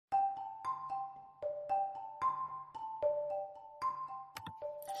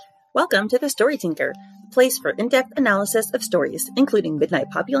Welcome to The Story Tinker, a place for in-depth analysis of stories, including Midnight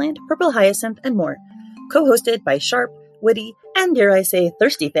Poppyland, Purple Hyacinth, and more. Co-hosted by sharp, witty, and dare I say,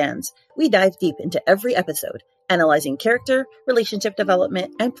 thirsty fans, we dive deep into every episode, analyzing character, relationship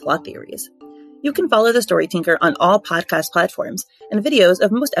development, and plot theories. You can follow The Story Tinker on all podcast platforms and videos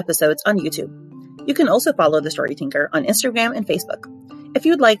of most episodes on YouTube. You can also follow The Story Tinker on Instagram and Facebook. If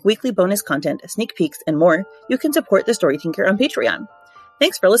you'd like weekly bonus content, sneak peeks, and more, you can support The Story Tinker on Patreon.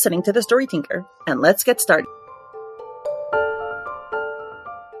 Thanks for listening to The Story Tinker, and let's get started.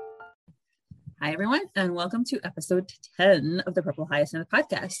 Hi, everyone, and welcome to episode 10 of the Purple Hyacinth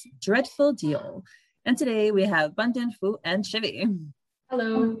podcast, Dreadful Deal. And today we have Bundin, Fwoot, and Shivii.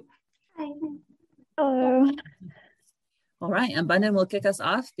 Hello. Hi. Hello. All right, and Bundin will kick us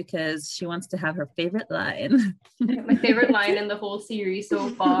off because she wants to have her favorite line. My favorite line in the whole series so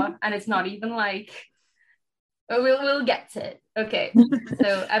far, and it's not even like... But we'll get to it. Okay,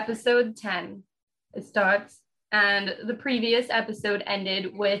 so episode 10, it starts, and the previous episode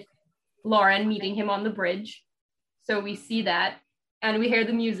ended with Lauren meeting him on the bridge. So we see that, and we hear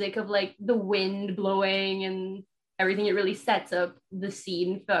the music of like the wind blowing and everything. It really sets up the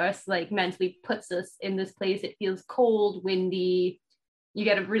scene first, like mentally puts us in this place. It feels cold, windy. You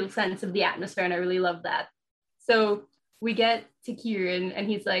get a real sense of the atmosphere, and I really love that. So we get to Kieran, and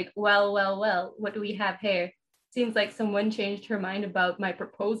he's like, well, what do we have here? Seems like someone changed her mind about my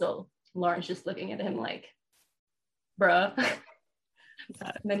proposal. Lauren's just looking at him like, bruh.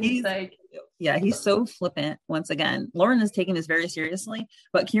 And then he's like... Yeah, he's so flippant once again. Lauren is taking this very seriously,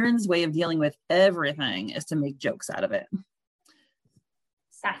 but Kieran's way of dealing with everything is to make jokes out of it.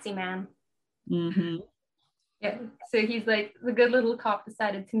 Sassy man. Mm-hmm. Yeah, so he's like, the good little cop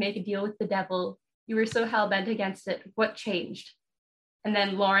decided to make a deal with the devil. You were so hell-bent against it. What changed? And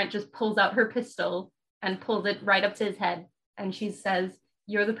then Lauren just pulls out her pistol and pulls it right up to his head. And she says,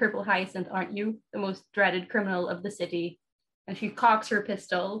 you're the Purple Hyacinth, aren't you? The most dreaded criminal of the city. And she cocks her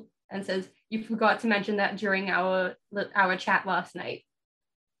pistol and says, you forgot to mention that during our chat last night.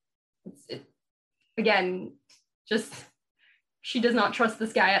 Again, just, she does not trust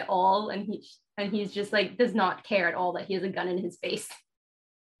this guy at all. And he's just like, does not care at all that he has a gun in his face.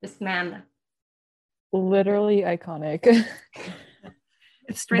 This man. Literally iconic.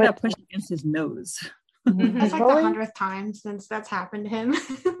 It's straight up pushed against his nose. That's like the 100th time since that's happened to him.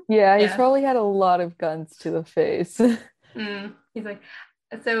 Yeah, he's probably had a lot of guns to the face. He's like,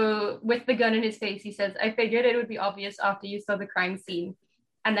 so with the gun in his face, he says, I figured it would be obvious after you saw the crime scene.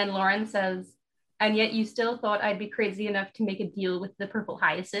 And then Lauren says, and yet you still thought I'd be crazy enough to make a deal with the Purple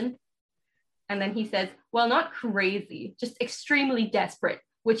Hyacinth? And then he says, well, not crazy, just extremely desperate,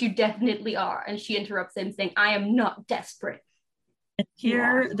 which you definitely are. And she interrupts him saying, I am not desperate.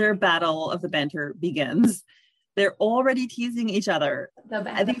 Here, their battle of the banter begins. They're already teasing each other.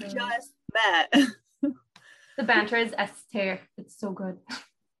 They just met. The banter is S-tier. It's so good.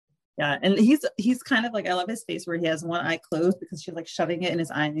 Yeah, and he's kind of like, I love his face where he has one eye closed because she's like shoving it in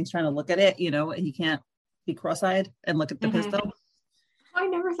his eye and he's trying to look at it. You know, he can't be cross-eyed and look at the pistol. I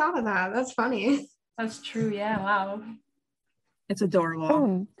never thought of that. That's funny. That's true. Yeah. Wow. It's adorable.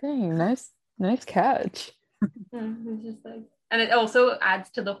 Oh, dang! Nice catch. It's just like. And it also adds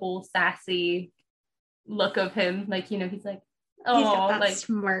to the whole sassy look of him. Like, you know, he's like, oh, he's got that like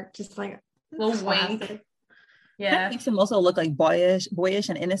smirk, just like little wink. Yeah. That makes him also look like boyish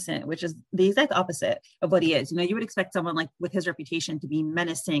and innocent, which is the exact opposite of what he is. You know, you would expect someone like with his reputation to be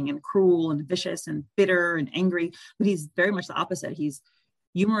menacing and cruel and vicious and bitter and angry, but he's very much the opposite. He's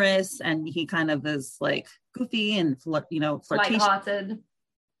humorous and he kind of is like goofy and, flirtatious. Lighthearted.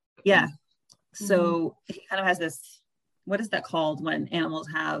 Yeah. So he kind of has this, what is that called when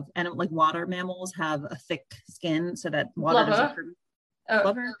like water mammals have a thick skin so that water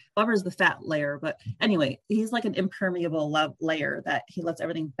blubber is the fat layer, but anyway, he's like an impermeable layer that he lets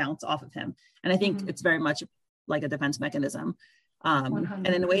everything bounce off of him, and I think it's very much like a defense mechanism, and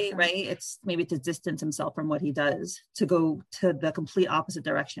in a way, right, it's maybe to distance himself from what he does, to go to the complete opposite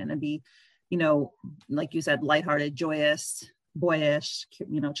direction and be, you know, like you said, lighthearted, joyous, boyish,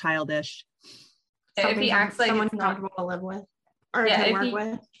 you know, childish. If he acts like someone it's not comfortable to live with or to work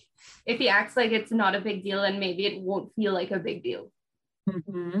with. If he acts like it's not a big deal, and maybe it won't feel like a big deal.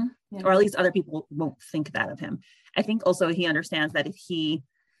 Yeah. Or at least other people won't think that of him. I think also he understands that if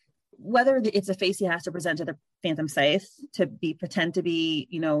whether it's a face he has to present to the Phantom Scythe to pretend to be,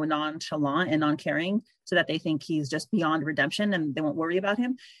 you know, nonchalant and non-caring so that they think he's just beyond redemption and they won't worry about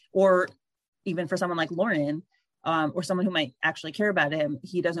him, or even for someone like Lauren, or someone who might actually care about him,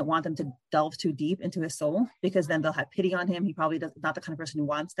 he doesn't want them to delve too deep into his soul because then they'll have pity on him. He probably not the kind of person who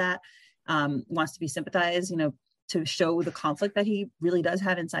wants that, wants to be sympathized, you know, to show the conflict that he really does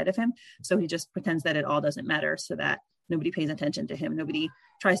have inside of him. So he just pretends that it all doesn't matter, so that nobody pays attention to him. Nobody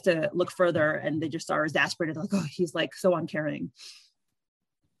tries to look further, and they just are exasperated, like, oh, he's like so uncaring.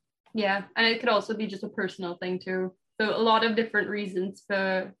 Yeah, and it could also be just a personal thing too. So a lot of different reasons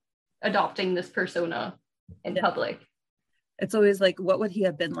for adopting this persona in public. It's always like, what would he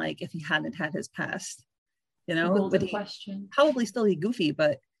have been like if he hadn't had his past? You know, golden question. Probably still be goofy,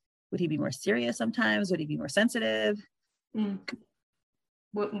 but would he be more serious sometimes? Would he be more sensitive?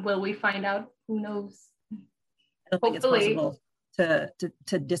 Will we find out? Who knows? I don't think it's possible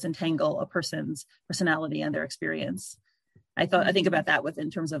to disentangle a person's personality and their experience. I think about that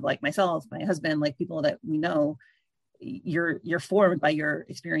in terms of like myself, my husband, like people that we know. You're formed by your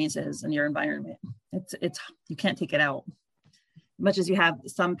experiences and your environment. It's you can't take it out. Much as you have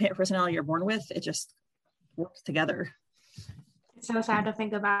some personality you're born with, it just works together. It's so sad to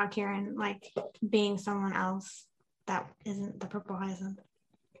think about Kieran like being someone else that isn't the purple hyacinth.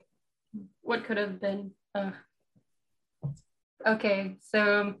 What could have been? Okay,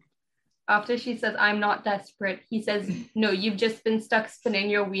 so after she says, I'm not desperate, he says, no, you've just been stuck spinning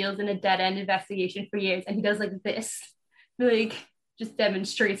your wheels in a dead-end investigation for years. And he does like this, like just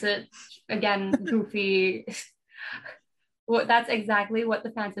demonstrates it. Again, goofy. Well, that's exactly what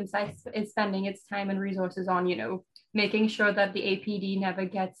the Phantom site is spending its time and resources on, you know, making sure that the APD never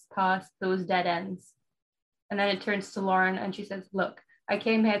gets past those dead ends. And then it turns to Lauren and she says, look, I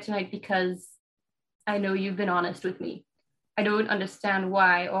came here tonight because I know you've been honest with me. I don't understand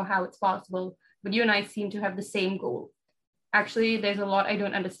why or how it's possible, but you and I seem to have the same goal. Actually, there's a lot I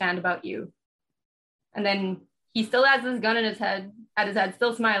don't understand about you. And then he still has this gun at his head,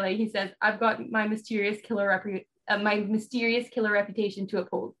 still smiling. He says, I've got my mysterious killer reputation to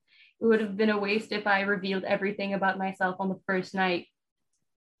uphold. It would have been a waste if I revealed everything about myself on the first night.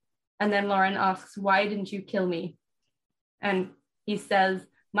 And then Lauren asks, why didn't you kill me? And he says,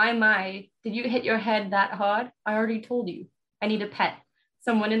 my, did you hit your head that hard? I already told you. I need a pet.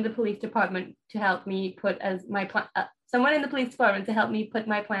 Someone in the police department to help me put my plans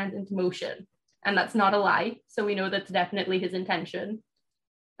into motion. And that's not a lie. So we know that's definitely his intention.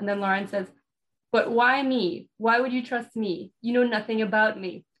 And then Lauren says, but why me? Why would you trust me? You know nothing about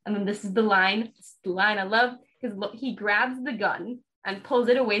me. And then this is the line I love, because he grabs the gun and pulls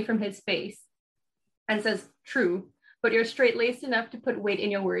it away from his face and says, true, but you're straight-laced enough to put weight in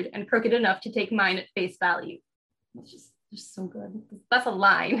your word and crooked enough to take mine at face value. It's just so good. That's a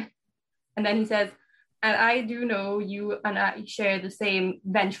line. And then he says, and I do know you and I share the same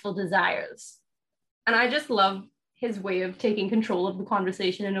vengeful desires. And I just love his way of taking control of the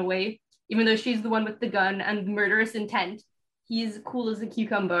conversation in a way. Even though she's the one with the gun and murderous intent, he's cool as a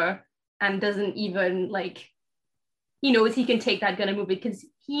cucumber and doesn't even like, he knows he can take that gun and move it because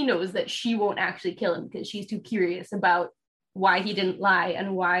he knows that she won't actually kill him because she's too curious about why he didn't lie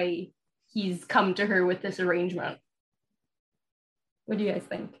and why he's come to her with this arrangement. What do you guys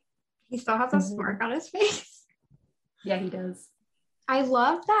think? He still has a smirk on his face. Yeah, he does. I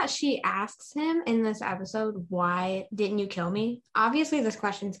love that she asks him in this episode, why didn't you kill me? Obviously, this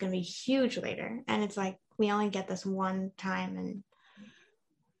question is going to be huge later. And it's like, we only get this one time. And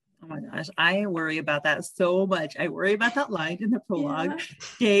oh my gosh, I worry about that so much. I worry about that line in the prologue,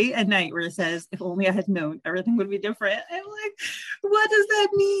 day and night, where it says, if only I had known, everything would be different. I'm like, what does that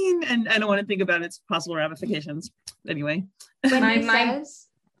mean? And I don't want to think about its possible ramifications. Anyway. When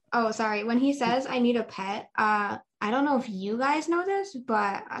he says, I need a pet, I don't know if you guys know this,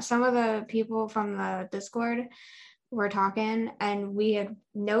 but some of the people from the Discord were talking, and we had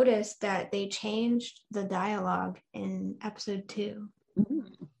noticed that they changed the dialogue in episode 2. Mm-hmm.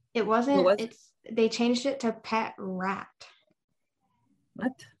 It wasn't, they changed it to pet rat.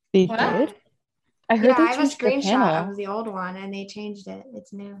 What? They did? I heard I have a screenshot of the old one, and they changed it.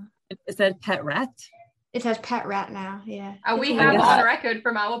 It's new. It said pet rat? It says pet rat now, yeah. We have on record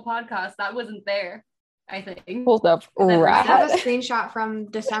from our podcast that wasn't there, I think. Hold up, rat. I have a screenshot from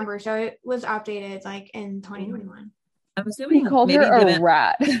December, so it was updated like in 2021. I'm assuming he called her a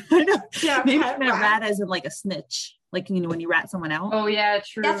rat. I know. Yeah, maybe rat as in like a snitch, like, you know, when you rat someone out. Oh yeah,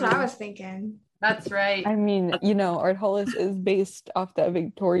 true. That's what I was thinking. That's right. I mean, you know, Art Hollis is based off that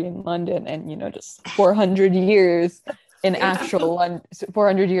Victorian London, and you know, just 400 years in actual London,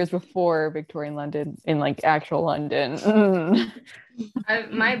 400 years before Victorian London, in like actual London.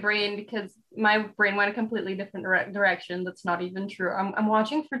 My brain went a completely different direction. That's not even true. I'm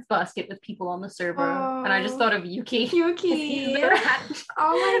watching Fruits Basket with people on the server, and I just thought of Yuki. He's the rat.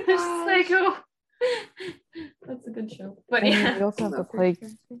 Oh my gosh. Just like, that's a good show. But yeah, we also have the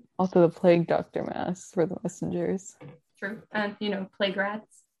plague doctor mask for the messengers. True, and you know, plague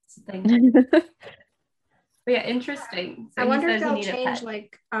rats. It's a thing. But yeah, interesting. So I he wonder if says he they'll need a change pet.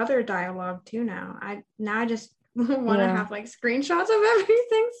 like other dialogue too now. I just want to Yeah. have like screenshots of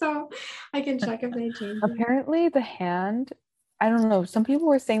everything so I can check if they change it. Apparently the hand, I don't know, some people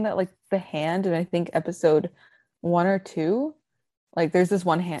were saying that like the hand, and I think episode 1 or 2, like there's this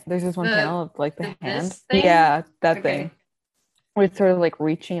one panel of like the hand. this thing? Yeah, that Okay. thing. Where it's sort of like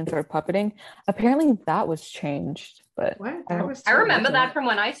reaching and sort of puppeting. Apparently that was changed, but What? I That don't- was I remember What's that that? from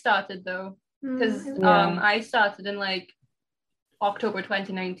when I started though. Because Yeah. I started in like October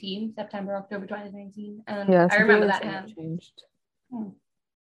 2019, September, October 2019. And yeah, I some people remember were that saying it hand. changed.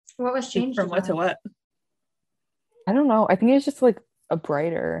 What was changed? From what to what? I don't know. I think it's just like a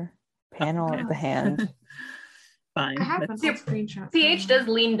brighter panel of the hand. Fine. I have an That's- old screenshot. PH does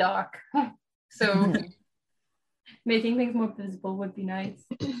lean dark. So Mhm. making things more visible would be nice.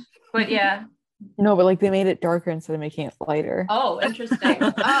 But yeah. No, but like they made it darker instead of making it lighter. Oh, interesting.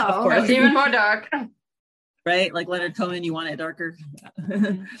 Of Oh. course. It's even more dark. Right? Like Leonard Cohen, you want it darker.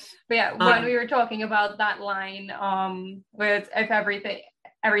 But yeah, when Um, we were talking about that line, where it's if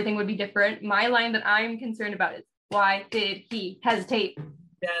everything would be different, my line that I'm concerned about is why did he hesitate?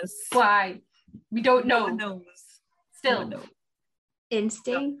 Yes. Why? We don't No know. one knows. No Still. one knows.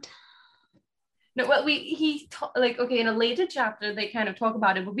 Instinct. No, well, like, okay, in a later chapter, they kind of talk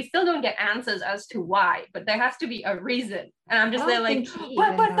about it, but we still don't get answers as to why, but there has to be a reason. And I'm just I there don't like, think he what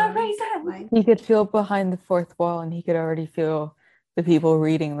even was the knows. reason? Like, He could feel behind the fourth wall, and he could already feel the people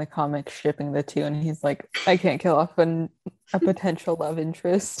reading the comic shipping the two, and he's like, I can't kill off a potential love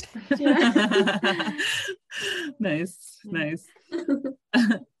interest. Nice.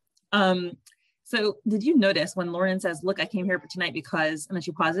 So did you notice when Lauren says, look, I came here for tonight because, and then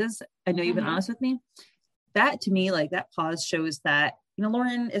she pauses, I know you've been honest with me. That to me, like that pause shows that,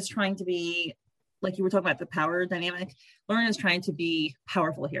 Lauren is trying to be, like you were talking about the power dynamic. Lauren is trying to be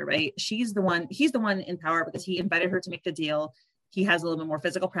powerful here, right? He's the one in power because he invited her to make the deal. He has a little bit more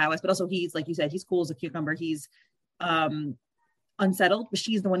physical prowess, but also he's, like you said, he's cool as a cucumber. He's unsettled, but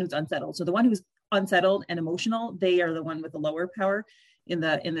she's the one who's unsettled. So the one who's unsettled and emotional, they are the one with the lower power in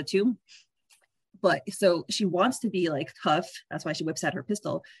the two. But so she wants to be like tough. That's why she whips out her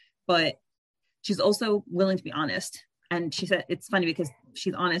pistol. But she's also willing to be honest. And she said, it's funny because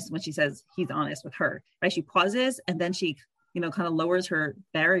she's honest when she says he's honest with her, right? She pauses and then she, kind of lowers her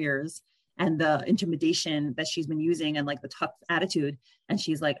barriers and the intimidation that she's been using and like the tough attitude. And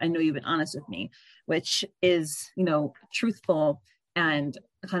she's like, I know you've been honest with me, which is, truthful and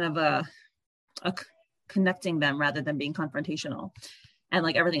kind of a connecting them rather than being confrontational. And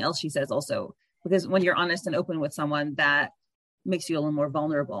like everything else she says also, because when you're honest and open with someone, that makes you a little more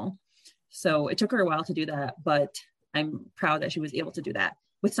vulnerable. So it took her a while to do that, but I'm proud that she was able to do that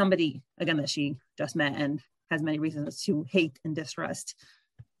with somebody, again, that she just met and has many reasons to hate and distrust.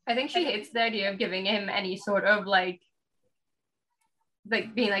 I think she hates the idea of giving him any sort of like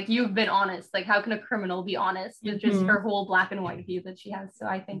being like, you've been honest. Like, how can a criminal be honest? It's just her whole black and white view that she has. So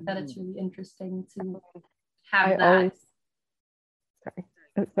I think that it's really interesting to have that.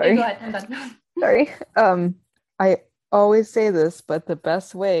 Sorry. Go ahead. I'm done. Sorry. I always say this, but the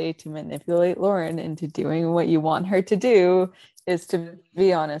best way to manipulate Lauren into doing what you want her to do is to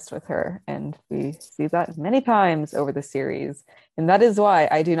be honest with her. And we see that many times over the series. And that is why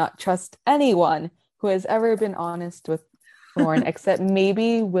I do not trust anyone who has ever been honest with Lauren, except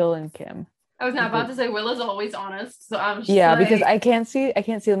maybe Will and Kim. I was not about to say Will is always honest. So I'm just because I can't see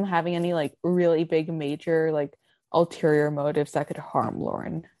them having any like really big major like ulterior motives that could harm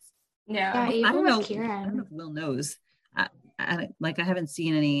Lauren. Yeah, Yeah. even I don't with know. Kieran. I don't know if Will knows. I haven't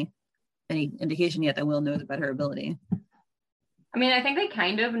seen any indication yet that Will knows about her ability. I mean, I think they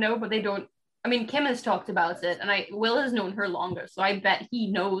kind of know, but they don't. I mean, Kim has talked about it, and Will has known her longer, so I bet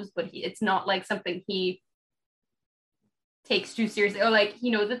he knows, but it's not like something he takes too seriously, or like he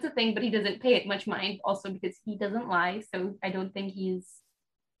knows it's a thing, but he doesn't pay it much mind. Also, because he doesn't lie, so I don't think he's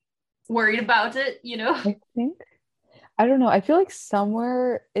worried about it. I don't know. I feel like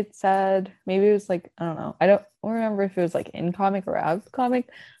somewhere it said, maybe it was like, I don't know. I don't remember if it was like in comic or out of comic,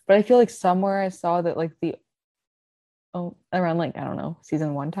 but I feel like somewhere I saw that like around like, I don't know,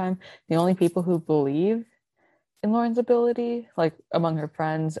 season 1 time, the only people who believe in Lauren's ability, like among her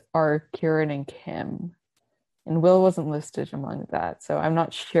friends, are Kieran and Kim. And Will wasn't listed among that. So I'm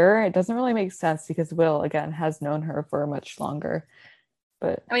not sure. It doesn't really make sense because Will, again, has known her for much longer.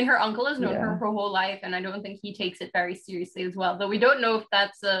 But I mean, her uncle has known her whole life, and I don't think he takes it very seriously as well. Though we don't know if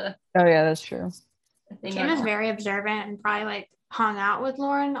that's a. Oh yeah, that's true. Kim is very observant and probably like hung out with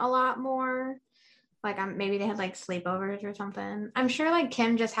Lauren a lot more. Like maybe they had like sleepovers or something. I'm sure like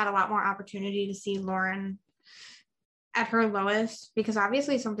Kim just had a lot more opportunity to see Lauren at her lowest because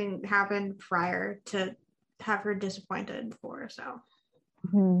obviously something happened prior to have her disappointed for. So,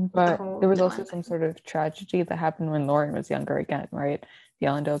 but there was also Dylan some sort of tragedy that happened when Lauren was younger again, right? The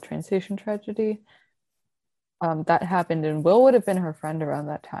Allendale train station tragedy. That happened, and Will would have been her friend around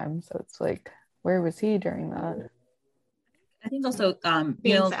that time. So it's like, where was he during that? I think also,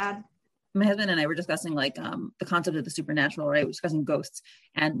 being sad. My husband and I were discussing like the concept of the supernatural, right? We're discussing ghosts,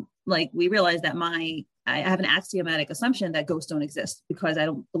 and like we realized that I have an axiomatic assumption that ghosts don't exist because I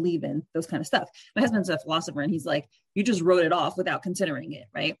don't believe in those kind of stuff. My husband's a philosopher, and he's like, you just wrote it off without considering it,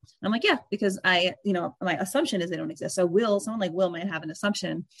 right? And I'm like, yeah, because my assumption is they don't exist. So someone like Will might have an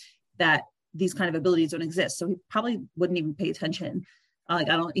assumption that these kind of abilities don't exist, so he probably wouldn't even pay attention.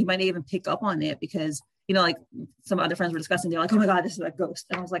 He might even pick up on it because, like some other friends were discussing, they're like, oh my God, this is a ghost.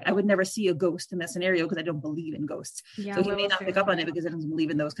 And I was like, I would never see a ghost in that scenario because I don't believe in ghosts. Yeah, so he may not pick up on it because he doesn't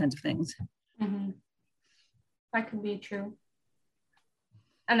believe in those kinds of things. Mm-hmm. That could be true.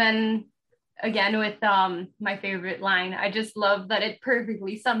 And then again with my favorite line, I just love that it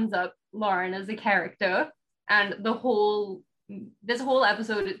perfectly sums up Lauren as a character, and this whole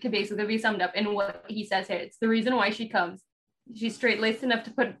episode could basically be summed up in what he says here. It's the reason why she comes. She's straight-laced enough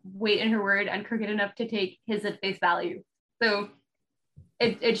to put weight in her word and crooked enough to take his at face value. So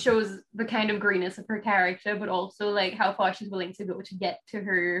it shows the kind of greenness of her character, but also like how far she's willing to go to get to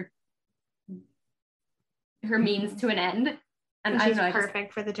her means to an end. And she's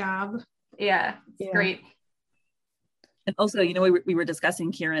perfect for the job. Yeah, it's great. And also, we were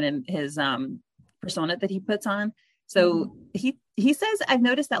discussing Kieran and his persona that he puts on. So he says, I've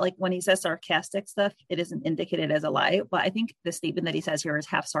noticed that like when he says sarcastic stuff, it isn't indicated as a lie. But I think the statement that he says here is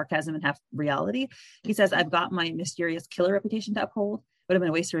half sarcasm and half reality. He says, I've got my mysterious killer reputation to uphold. Would have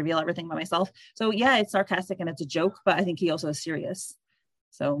been a waste to reveal everything by myself. So yeah, it's sarcastic and it's a joke, but I think he also is serious.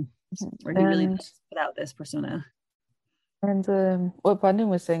 So he really put out this persona. And what Bundin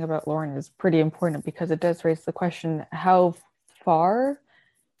was saying about Lauren is pretty important because it does raise the question, how far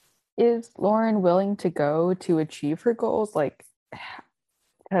is Lauren willing to go to achieve her goals? Like,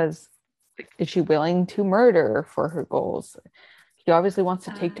 because is she willing to murder for her goals? She obviously wants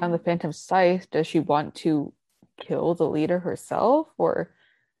to take down the Phantom Scythe. Does she want to kill the leader herself? I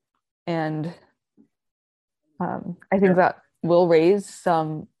think that will raise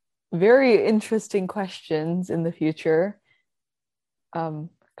some very interesting questions in the future. Kind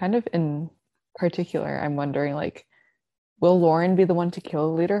of in particular, I'm wondering, like, will Lauren be the one to kill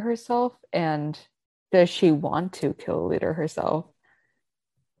the leader herself? And does she want to kill the leader herself?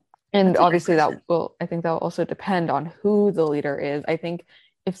 And obviously I think that will also depend on who the leader is. I think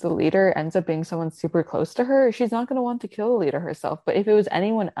if the leader ends up being someone super close to her, she's not going to want to kill the leader herself. But if it was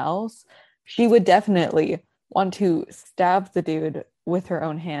anyone else, she would definitely want to stab the dude with her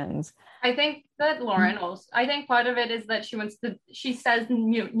own hands. I think that Lauren also, I think part of it is that she says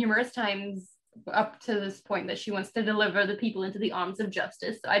numerous times up to this point that she wants to deliver the people into the arms of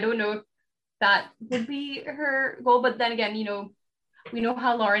justice. So I don't know if that would be her goal, but then again, we know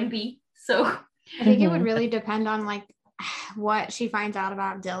how Lauren be, so I think it would really depend on like what she finds out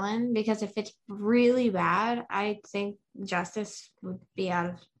about Dylan, because if it's really bad, I think justice would be out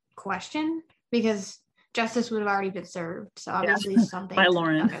of question because justice would have already been served. So obviously something by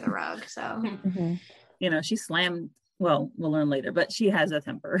Lauren under the rug. So she slammed. Well, we'll learn later, but she has a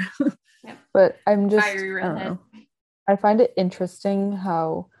temper. But I'm just, I don't know. I find it interesting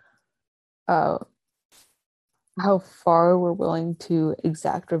how far we're willing to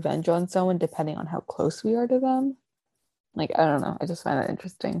exact revenge on someone depending on how close we are to them. Like, I don't know. I just find that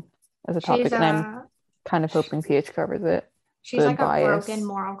interesting as a topic, and I'm kind of hoping PH covers it. She's like a broken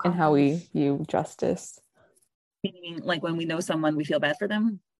moral compass. And how we view justice. Meaning, like when we know someone, we feel bad for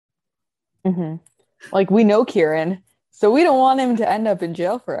them. Like we know Kieran, so we don't want him to end up in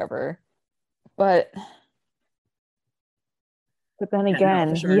jail forever. But then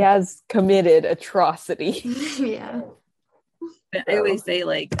again, he has committed atrocity. Yeah. I always say,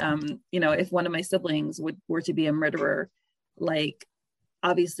 like, if one of my siblings were to be a murderer, like,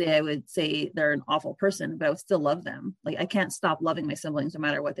 obviously I would say they're an awful person, but I would still love them. Like, I can't stop loving my siblings no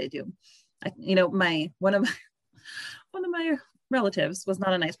matter what they do. One of my relatives was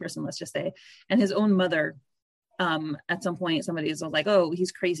not a nice person, let's just say, and his own mother, at some point somebody was like, oh,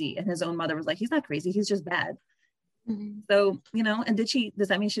 he's crazy, and his own mother was like, he's not crazy, he's just bad. So, and does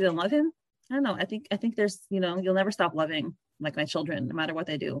that mean she didn't love him? I don't know. I think there's, you'll never stop loving like my children, no matter what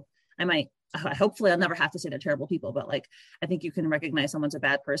they do. Hopefully I'll never have to say they're terrible people, but like, I think you can recognize someone's a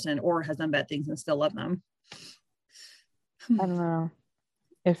bad person or has done bad things and still love them. I don't know.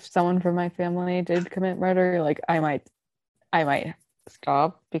 If someone from my family did commit murder, like I might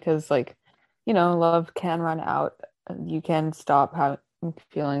stop, because like, love can run out. You can stop having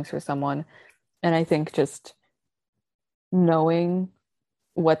feelings for someone. And I think just knowing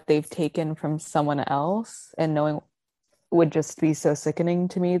what they've taken from someone else and knowing would just be so sickening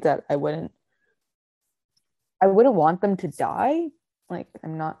to me that I wouldn't want them to die. Like,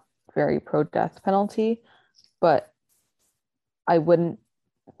 I'm not very pro death penalty, but I wouldn't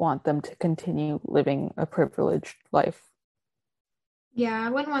want them to continue living a privileged life. Yeah, I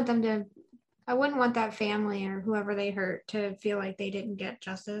wouldn't want that family or whoever they hurt to feel like they didn't get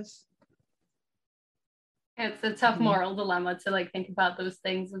justice. It's a tough moral dilemma to like think about those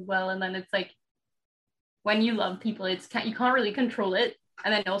things as well. And then it's like, when you love people, you can't really control it.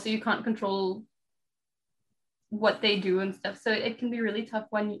 And then also you can't control what they do and stuff. So it can be really tough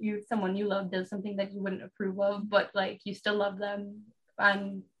when someone you love does something that you wouldn't approve of, but like you still love them.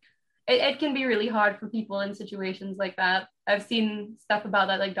 And it can be really hard for people in situations like that. I've seen stuff about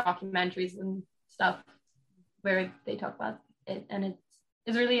that, like documentaries and stuff where they talk about it, and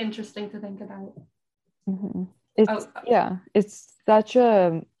it's really interesting to think about. Mm-hmm. It's such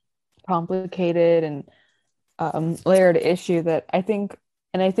a complicated and layered issue that I think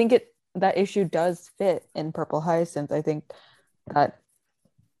that issue does fit in Purple Hyacinth. I think that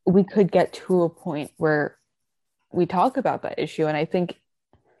we could get to a point where we talk about that issue, and I think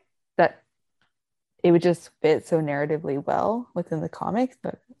that it would just fit so narratively well within the comics.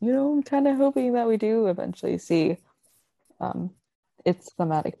 But I'm kind of hoping that we do eventually see its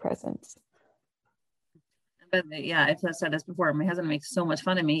thematic presence. But yeah, I've said this before. My husband makes so much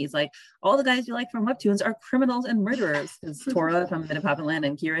fun of me. He's like, all the guys you like from webtoons are criminals and murderers. It's Tora from Bit of Land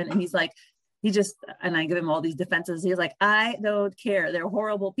and Kieran. And he's like, and I give him all these defenses. He's like, I don't care. They're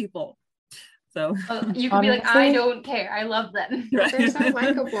horrible people. So you could be like, I don't care. I love them. Right. They're so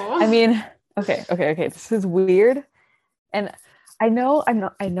likable. I mean, okay. This is weird. And I know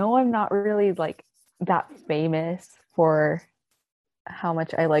I'm not really like that famous for how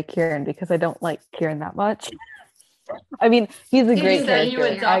much I like Kieran, because I don't like Kieran that much. I mean, he's a great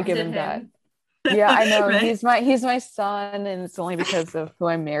character. I give him that. Yeah, I know. Right? He's my son, and it's only because of who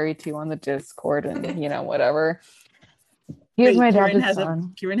I'm married to on the Discord, and whatever. He's my adopted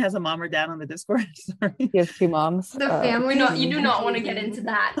son. Kieran has a mom or dad on the Discord. Sorry. He has 2 moms. The family. You do not want to get into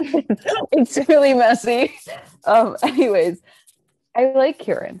that. It's really messy. Anyways, I like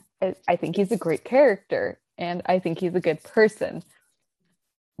Kieran. I think he's a great character, and I think he's a good person.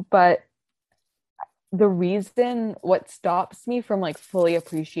 But what stops me from like fully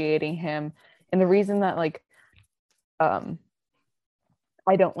appreciating him, and the reason that like I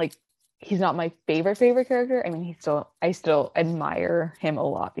don't like, he's not my favorite character. I mean, I still admire him a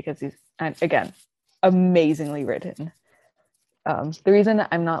lot because he's, and again, amazingly written. The reason that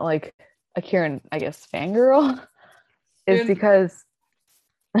I'm not like a Kieran, I guess, fangirl is because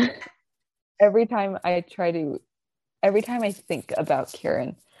every time I think about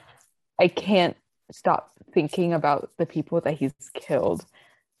Kieran, I can't stop thinking about the people that he's killed.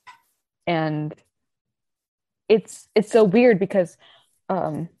 And it's so weird because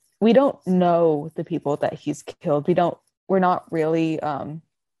we don't know the people that he's killed. We're not really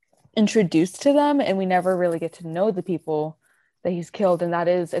introduced to them, and we never really get to know the people that he's killed. And that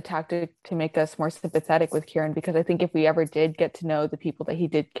is a tactic to make us more sympathetic with Kieran, because I think if we ever did get to know the people that he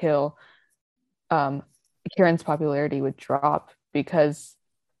did kill, Kieran's popularity would drop, because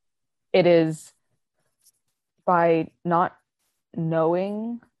it is by not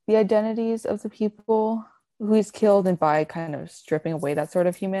knowing the identities of the people who he's killed, and by kind of stripping away that sort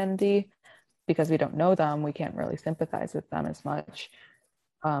of humanity, because we don't know them, we can't really sympathize with them as much.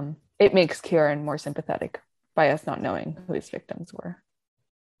 It makes Kieran more sympathetic by us not knowing who his victims were.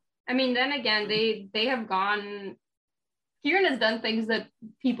 I mean, then again, they have gone. Kieran has done things that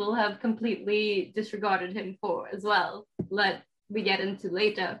people have completely disregarded him for as well, that we get into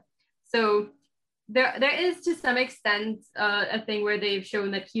later. So there is, to some extent, a thing where they've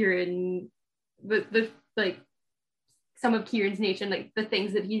shown that Kieran, the like some of Kieran's nature, like the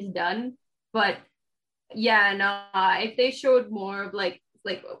things that he's done. But yeah, no, if they showed more of like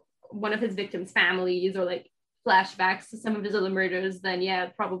one of his victims' families, or like flashbacks to some of his other murders, then yeah,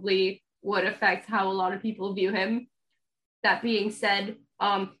 it probably would affect how a lot of people view him. That being said,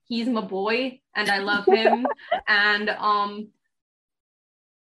 he's my boy and I love him. And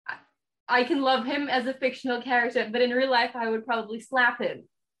I can love him as a fictional character, but in real life I would probably slap him.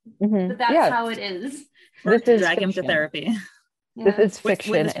 Mm-hmm. But that's how it is. This is drag him to therapy. Yeah. This is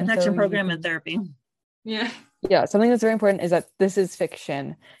fiction. Witness protection program and therapy. Yeah. Yeah. Something that's very important is that this is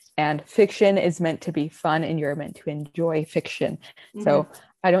fiction, and fiction is meant to be fun, and you're meant to enjoy fiction. Mm-hmm. So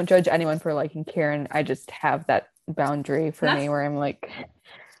I don't judge anyone for liking Kieran. I just have that boundary for me where I'm like,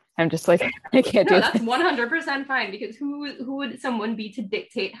 I'm just like, I can't No, do that's that. 100% fine, because who would someone be to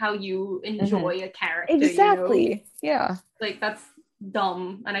dictate how you enjoy a character, Exactly. Yeah. Like, that's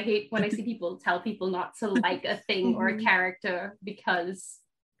dumb. And I hate when I see people tell people not to like a thing or a character because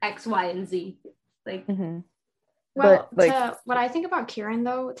X, Y, and Z. Like, Well, but like, what I think about Kieran,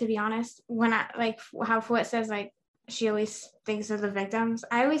 though, to be honest, when I like how Fwoot says like she always thinks of the victims,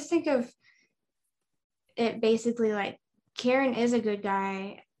 I always think of it basically like Kieran is a good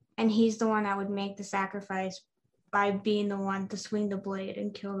guy, and he's the one that would make the sacrifice by being the one to swing the blade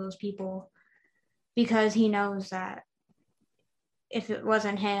and kill those people, because he knows that if it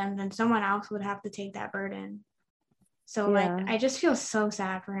wasn't him, then someone else would have to take that burden. So like, I just feel so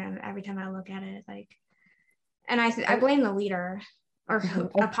sad for him every time I look at it. Like, and I blame the leader or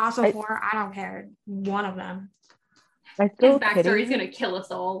Apostle 4. I don't care. One of them. His backstory is gonna kill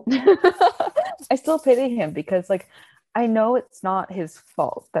us all. I still pity him because, like, I know it's not his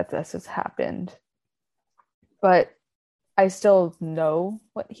fault that this has happened, but I still know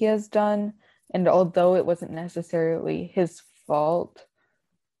what he has done. And although it wasn't necessarily his fault,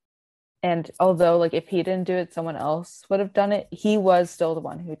 and although, like, if he didn't do it, someone else would have done it, he was still the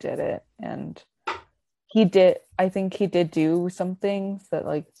one who did it. And I think he did do some things that,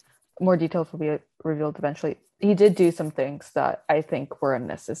 like, more details will be revealed eventually. He did do some things that I think were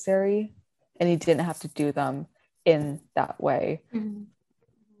unnecessary, and he didn't have to do them in that way.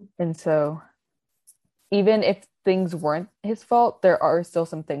 And so even if things weren't his fault, there are still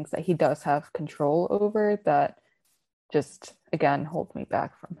some things that he does have control over that just, again, hold me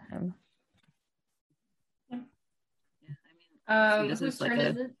back from him. Whose turn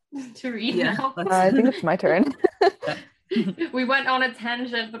is it to read now? I think it's my turn. We went on a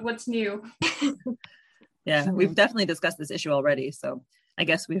tangent, but what's new? Yeah, we've definitely discussed this issue already, so I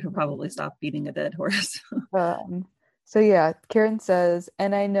guess we should probably stop beating a dead horse. So yeah, Kieran says,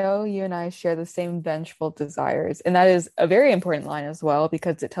 and I know you and I share the same vengeful desires. And that is a very important line as well,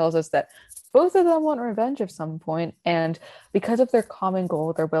 because it tells us that both of them want revenge at some point. And because of their common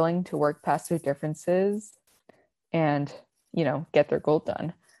goal, they're willing to work past their differences and, you know, get their goal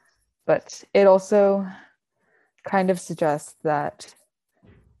done. But it also kind of suggests that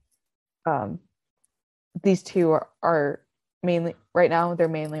these two are mainly, right now, they're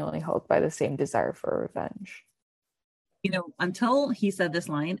mainly only held by the same desire for revenge. You know, until he said this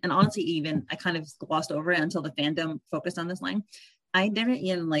line, and honestly, even I kind of glossed over it until the fandom focused on this line. It didn't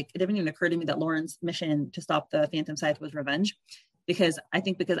even occur to me that Lauren's mission to stop the Phantom Scythe was revenge, because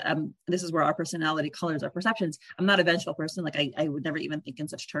this is where our personality colors our perceptions. I'm not a vengeful person. Like I would never even think in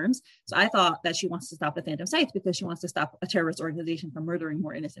such terms. So I thought that she wants to stop the Phantom Scythe because she wants to stop a terrorist organization from murdering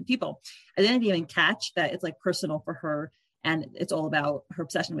more innocent people. I didn't even catch that it's like personal for her, and it's all about her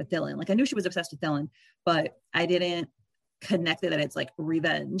obsession with Dylan. Like I knew she was obsessed with Dylan, but I didn't connected that it's like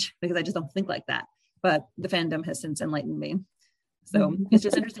revenge, because I just don't think like that. But the fandom has since enlightened me. So it's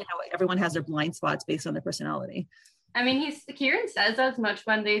just interesting how everyone has their blind spots based on their personality. I mean, Kieran says as much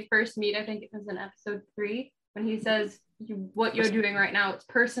when they first meet. I think it was in episode 3 when he says, what you're doing right now, it's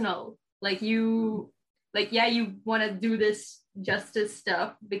personal. Like you want to do this justice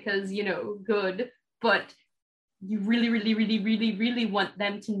stuff because, you know, good, but you really, really, really, really, really want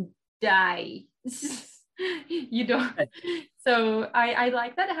them to die. You don't. So I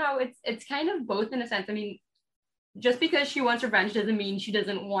like that, how it's kind of both in a sense. I mean, just because she wants revenge doesn't mean she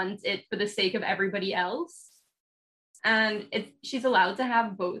doesn't want it for the sake of everybody else. And she's allowed to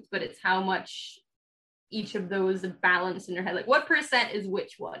have both, but it's how much each of those balance in her head. Like what percent is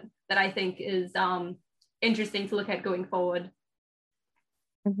which one, that I think is interesting to look at going forward.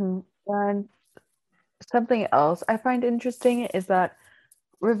 And something else I find interesting is that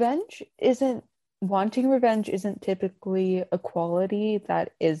wanting revenge isn't typically a quality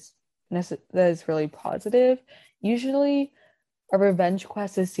that is really positive. Usually a revenge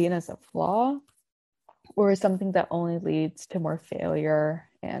quest is seen as a flaw or something that only leads to more failure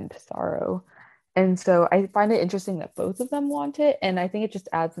and sorrow. And so I find it interesting that both of them want it, and I think it just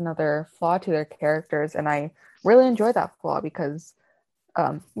adds another flaw to their characters, and I really enjoy that flaw because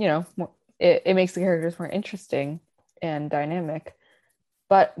it makes the characters more interesting and dynamic.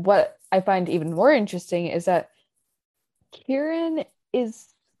 But what I find even more interesting is that Kieran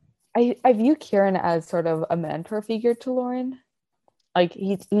I view Kieran as sort of a mentor figure to Lauren. Like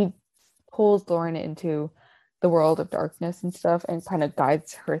he pulls Lauren into the world of darkness and stuff and kind of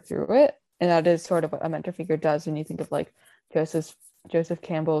guides her through it. And that is sort of what a mentor figure does when you think of like Joseph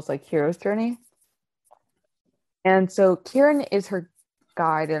Campbell's like hero's journey. And so Kieran is her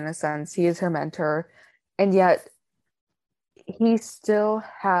guide in a sense. He is her mentor, and yet he still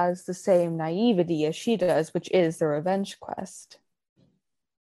has the same naivety as she does, which is the revenge quest.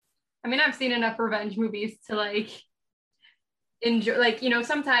 I mean, I've seen enough revenge movies to like enjoy, like, you know,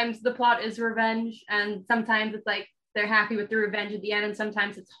 sometimes the plot is revenge and sometimes it's like they're happy with the revenge at the end and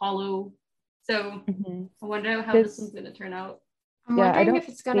sometimes it's hollow. So I wonder how this one's gonna turn out. I'm wondering if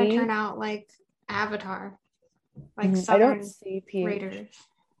it's gonna turn out like Avatar, like I don't Southern see PH. Raiders.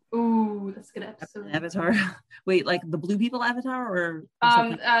 Ooh, that's a good episode. Avatar. Wait, like the blue people Avatar or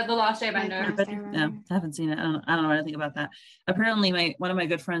the Lost Airbender. No, I haven't seen it. I don't know anything about that. Apparently, one of my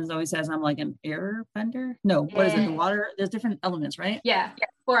good friends always says I'm like an airbender. No, what is it? The water. There's different elements, right? Yeah,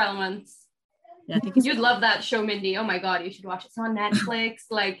 4 elements. Yeah, I think you'd love that show, Mindy. Oh my god, you should watch it. It's on Netflix.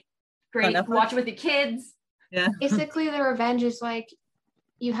 Like, great. Watch it with your kids. Yeah. Basically, the revenge is like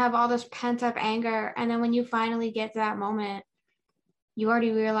you have all this pent up anger, and then when you finally get to that moment, you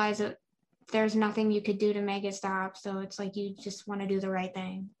already realize that there's nothing you could do to make it stop. So it's like you just want to do the right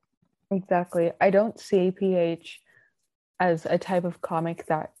thing. Exactly. I don't see PH as a type of comic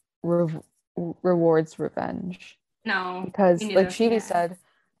that rewards revenge. No. Because like Shivii said,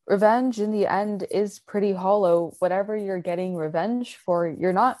 revenge in the end is pretty hollow. Whatever you're getting revenge for,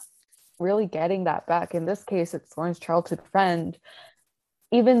 you're not really getting that back. In this case, it's Lauren's childhood friend.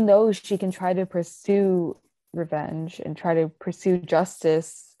 Even though she can try to pursue revenge and try to pursue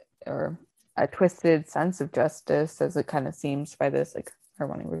justice, or a twisted sense of justice, as it kind of seems by this, like her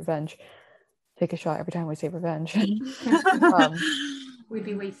wanting revenge. Take a shot every time we say revenge. We'd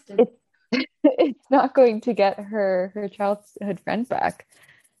be wasted. It's not going to get her childhood friend back.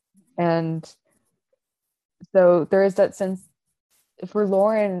 And so there is that sense for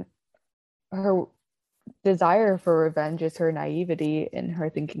Lauren, her desire for revenge is her naivety in her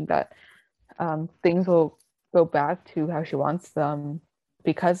thinking that things will go back to how she wants them,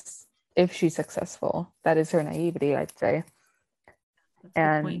 because if she's successful, that is her naivety, I'd say.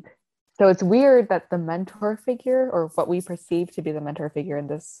 And so it's weird that the mentor figure, or what we perceive to be the mentor figure in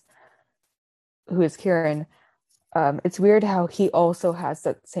this, who is Kieran, it's weird how he also has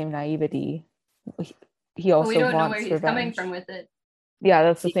that same naivety. He also we don't wants know where he's revenge. coming from with it. Yeah,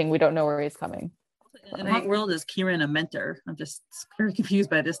 that's the thing. We don't know where he's coming. In what world is Kieran a mentor? I'm just very confused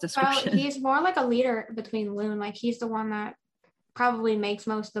by this description. Well, he's more like a leader between Loon. Like, he's the one that probably makes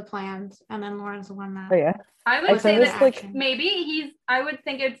most of the plans, and then Lauren's the one that... Oh, yeah. I would say that maybe I would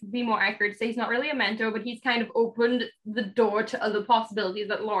think it'd be more accurate to say he's not really a mentor, but he's kind of opened the door to other possibilities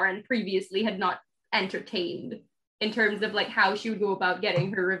that Lauren previously had not entertained, in terms of like how she would go about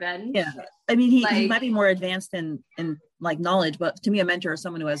getting her revenge. Yeah, I mean, he might be more advanced in like knowledge, but to me, a mentor is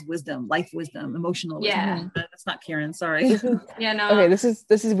someone who has wisdom, life wisdom, emotional wisdom. Yeah, that's not Kieran. Sorry. Okay, this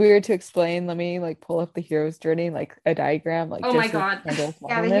is weird to explain. Let me like pull up the hero's journey, like a diagram. Like, oh my god, yeah,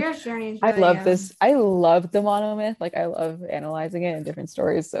 the hero's journey. I love this. I love the monomyth. Like, I love analyzing it in different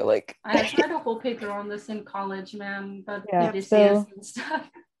stories. So like, I tried a whole paper on this in college, man, but so and stuff.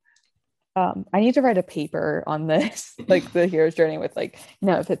 I need to write a paper on this, like the hero's journey, with like,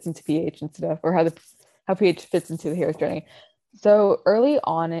 how it fits into PH and stuff, or how PH fits into the hero's journey. So early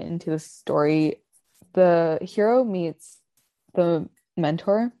on into the story, the hero meets the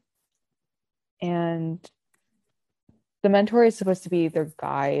mentor, and the mentor is supposed to be their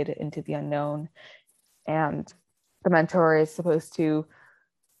guide into the unknown, and the mentor is supposed to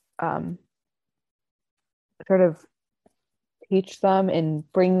sort of teach them and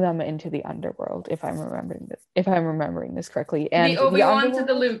bring them into the underworld, if I'm remembering this correctly. And the Obi-Wan to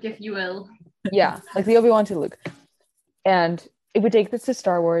the Luke, if you will. Yeah, like the Obi-Wan to Luke. And if we take this to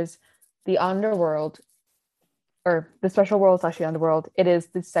Star Wars, the underworld, or the special world / the underworld, it is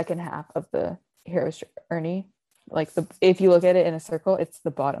the second half of the hero's journey. Like, if you look at it in a circle, it's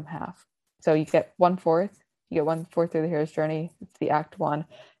the bottom half. So you get 1/4. You get 1/4 through the hero's journey. It's the Act 1.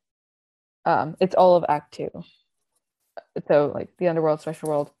 It's all of Act 2. So like the underworld, special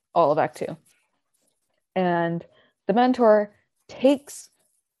world, all of Act 2. And the mentor takes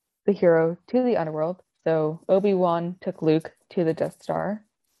the hero to the underworld. So Obi-Wan took Luke to the Death Star.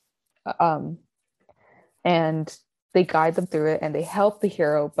 And they guide them through it and they help the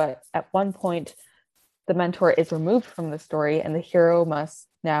hero. But at one point, the mentor is removed from the story and the hero must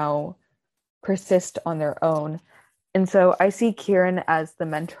now persist on their own. And so I see Kieran as the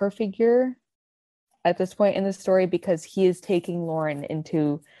mentor figure at this point in the story, because he is taking Lauren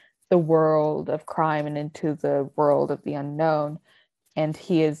into the world of crime and into the world of the unknown, and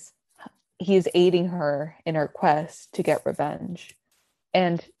he is aiding her in her quest to get revenge.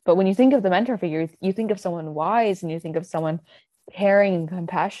 But when you think of the mentor figure, you think of someone wise and you think of someone caring and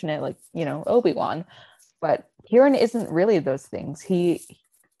compassionate, like, you know, Obi-Wan. But Kieran isn't really those things. He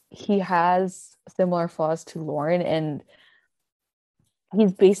has similar flaws to Lauren, and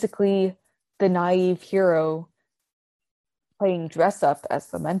he's basically the naive hero playing dress up as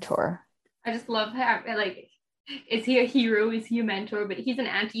the mentor. I just love how, like, is he a hero? Is he a mentor? But he's an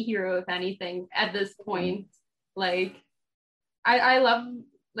anti-hero, if anything, at this point. Like, I love,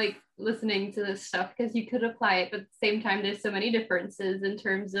 like, listening to this stuff because you could apply it, but at the same time, there's so many differences in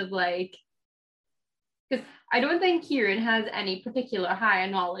terms of, like, because I don't think Kieran has any particular higher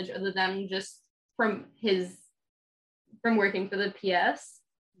knowledge other than just from working for the PS.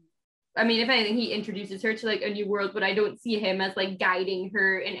 I mean, if anything, he introduces her to like a new world, but I don't see him as like guiding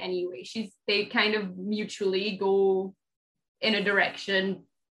her in any way. They kind of mutually go in a direction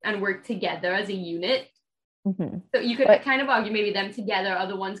and work together as a unit. Mm-hmm. So you could kind of argue maybe them together are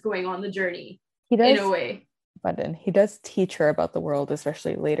the ones going on the journey in a way. Bundin, he does teach her about the world,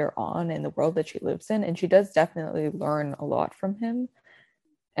 especially later on in the world that she lives in, and she does definitely learn a lot from him.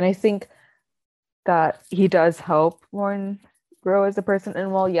 And I think that he does help Lauren grow as a person.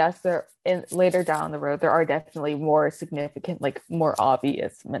 And while yes, later down the road there are definitely more significant, like more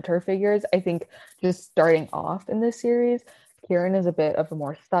obvious mentor figures, I think just starting off in this series, Kieran is a bit of a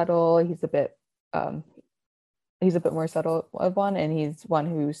more subtle. He's a bit more subtle of one, and he's one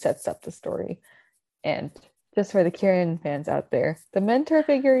who sets up the story. And just for the Kieran fans out there, the mentor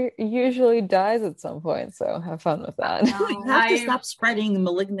figure usually dies at some point, so have fun with that. You have to stop spreading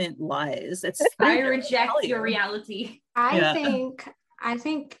malignant lies. I reject your reality. I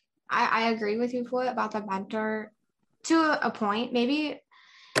think I agree with you, Fwoot, about the mentor to a point. Maybe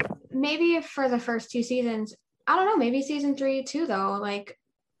for the first 2 seasons, I don't know, maybe season 3 too, though. Like,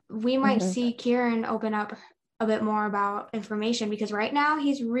 we might see Kieran open up a bit more about information, because right now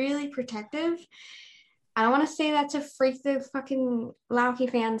he's really protective. I don't want to say that to freak the fucking Loki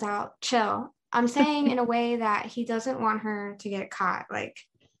fans out. Chill. I'm saying in a way that he doesn't want her to get caught. Like,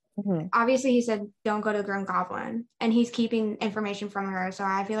 obviously he said don't go to Green Goblin, and he's keeping information from her. So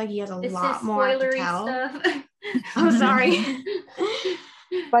I feel like he has a lot more to tell. Stuff. I'm sorry.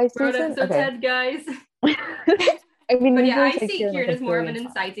 By season, okay. 10, guys. I mean, but yeah, I see Kieran as more of an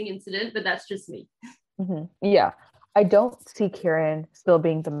inciting incident, but that's just me. Yeah. I don't see Kieran still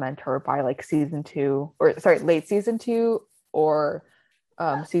being the mentor by like late season 2 or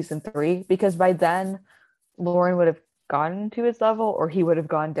season 3, because by then Lauren would have gotten to his level, or he would have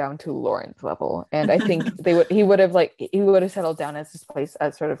gone down to Lauren's level, and I think he would have settled down as this place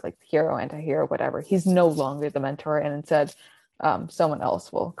as sort of like hero, anti-hero, whatever. He's no longer the mentor, and instead someone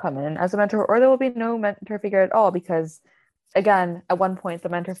else will come in as a mentor, or there will be no mentor figure at all, because again, at one point the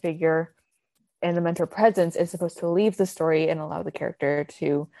mentor figure and the mentor presence is supposed to leave the story and allow the character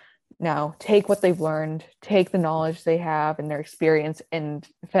to now take what they've learned, take the knowledge they have and their experience, and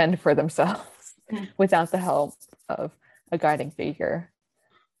fend for themselves without the help of a guiding figure.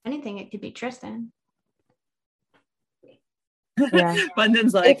 Anything, it could be Tristan. Yeah.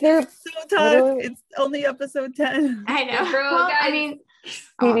 Bundin's like, so tough. It's only episode 10. I know. Well, I mean,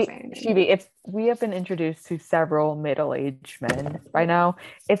 Shivii, if we have been introduced to several middle-aged men by now,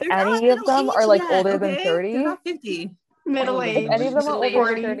 if any of them are like older than 30, they're not 50. Middle-aged. If any of them are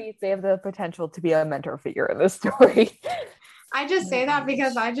older than 30, they have the potential to be a mentor figure in this story. I just say that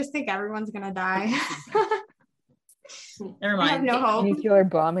because I just think everyone's gonna die. Never mind. I have no hope. Nuclear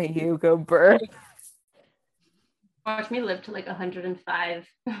bomb at you, go burn. Watch me live to like 105.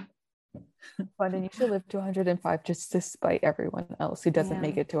 Bundin, you should live to 105 just to spite everyone else who doesn't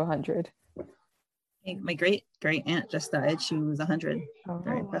make it to 100. My great aunt just died. She was 100.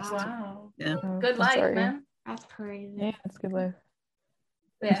 Very impressed. Wow. Yeah. Good life, man. That's crazy. Yeah, that's good life.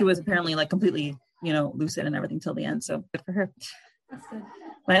 Yeah. She was apparently like completely, lucid and everything till the end. So good for her. That's good.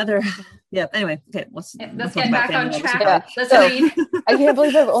 My other, anyway, okay, let's get back on track. Yeah. Let's read. I can't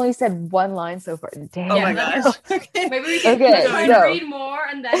believe I've only said one line so far. Damn. Oh my gosh. Okay. Maybe we can try and read more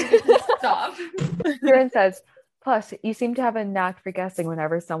and then we can stop. Kieran says, plus, you seem to have a knack for guessing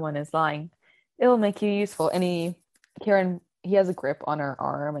whenever someone is lying. It'll make you useful. And Kieran has a grip on her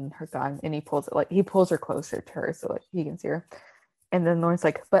arm and her gun, and he pulls her closer to her so like he can see her. And then Lauren's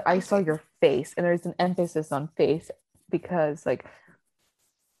like, but I saw your face. And there's an emphasis on face because like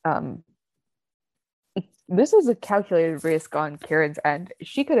this was a calculated risk on Kieran's end.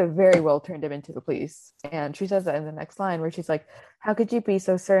 She could have very well turned him into the police. And she says that in the next line where she's like, how could you be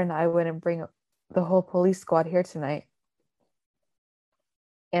so certain I wouldn't bring the whole police squad here tonight?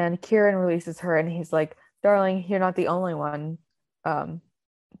 And Kieran releases her and he's like, darling, you're not the only one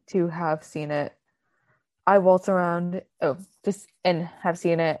to have seen it. I waltz around, and have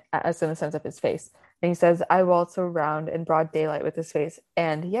seen it as in the sense of his face. And he says, I waltz around in broad daylight with his face,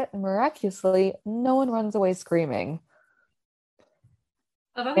 and yet miraculously, no one runs away screaming.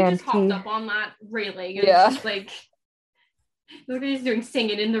 I thought he just hopped up on that railing. And it's just like, look at he's doing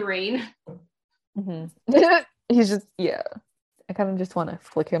singing in the rain. Mm-hmm. He's just, I kind of just want to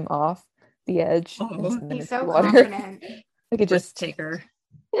flick him off the edge. Oh, he's so confident. Like it risk just taker.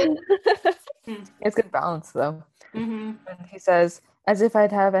 It's good balance though. Mm-hmm. And he says, as if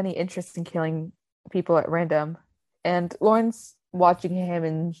I'd have any interest in killing people at random. And Lauren's watching him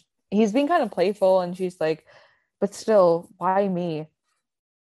and he's being kind of playful and she's like, but still, why me?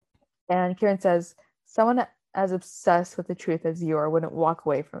 And Kieran says, someone as obsessed with the truth as you are wouldn't walk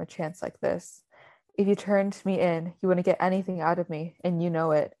away from a chance like this. If you turned me in, you wouldn't get anything out of me, and you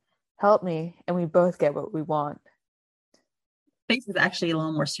know it. Help me, and we both get what we want. Face is actually a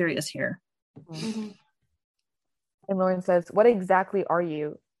little more serious here. Mm-hmm. And Lauren says, what exactly are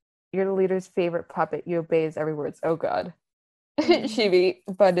you? You're the leader's favorite puppet. You obey his every word. Oh, God. Shivii,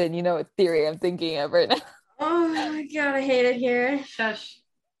 Bundin, you know what theory I'm thinking of right now. Oh my god, I hate it here. Shush.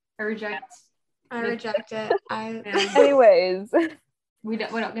 I reject. I reject it. Anyways. We're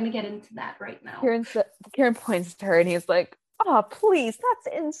not going to get into that right now. Kieran points to her and he's like, oh, please,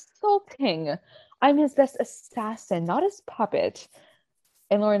 that's insulting. I'm his best assassin, not his puppet.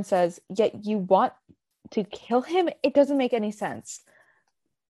 And Lauren says, yet you want to kill him? It doesn't make any sense.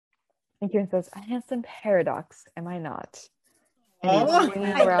 And Kieran says, a handsome paradox, am I not? And he's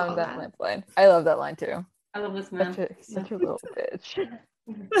swinging around that lamp line. I love that line too. I love this man. He's such a little bitch.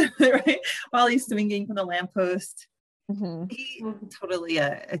 Right? While he's swinging from the lamppost. Mm-hmm. He totally,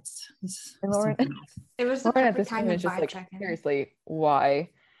 it's Lauren, it was the Lauren at perfect this time time to is just vibe like, check in. seriously, why?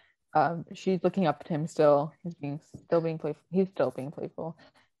 She's looking up at him still. He's still being playful. He's still being playful.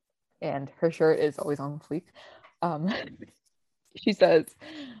 And her shirt is always on fleek. She says,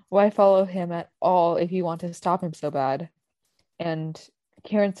 why follow him at all if you want to stop him so bad? And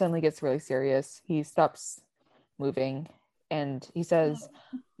Kieran suddenly gets really serious. He stops moving and he says,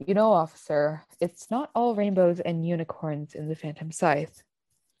 you know, officer, it's not all rainbows and unicorns in the Phantom Scythe.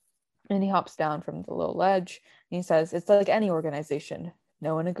 And he hops down from the little ledge and he says, it's like any organization.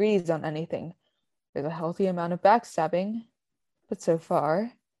 No one agrees on anything. There's a healthy amount of backstabbing, but so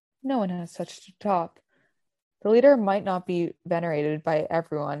far, no one has touched the top. The leader might not be venerated by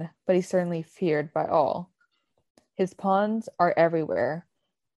everyone, but he's certainly feared by all. His pawns are everywhere.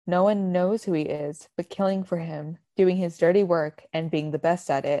 No one knows who he is, but killing for him, doing his dirty work, and being the best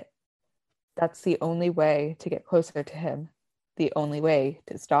at it, that's the only way to get closer to him, the only way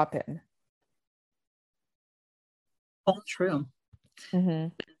to stop him. All true. Mm-hmm.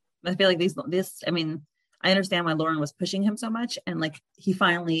 I feel like I mean, I understand why Lauren was pushing him so much. And like, he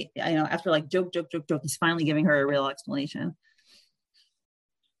finally, after like joke, he's finally giving her a real explanation.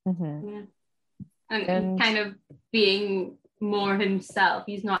 Mm-hmm. Yeah. And kind of being more himself.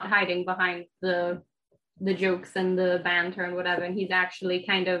 He's not hiding behind the jokes and the banter and whatever. And he's actually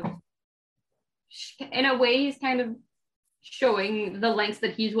kind of, in a way, he's kind of showing the lengths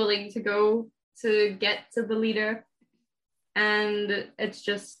that he's willing to go to get to the leader. And it's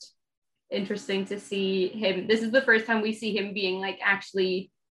just interesting to see him. This is the first time we see him being like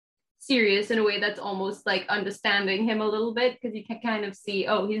actually serious in a way that's almost like understanding him a little bit, because you can kind of see,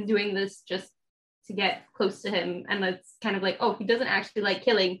 oh, he's doing this just to get close to him. And it's kind of like, oh, he doesn't actually like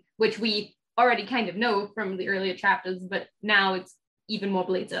killing, which we already kind of know from the earlier chapters, but now it's even more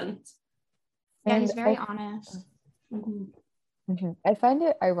blatant. Yeah, he's very honest. Mm-hmm. Mm-hmm. I find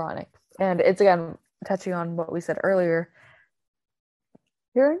it ironic, and it's again touching on what we said earlier.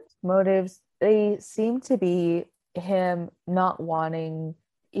 Kieran's motives, they seem to be him not wanting,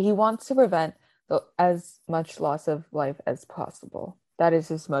 he wants to prevent as much loss of life as possible. That is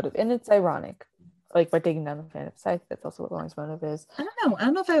his motive, and it's ironic. Like by taking down the Phantom Scythe, that's also what Lauren's motive is. I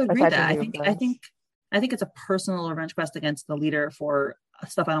don't know if I would agree with that. I think it's a personal revenge quest against the leader for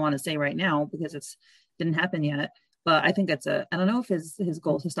stuff I don't want to say right now because it's didn't happen yet. But I think I don't know if his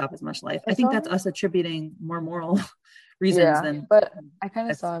goal is to stop as much life. I think that's us attributing more moral reasons than. But I kind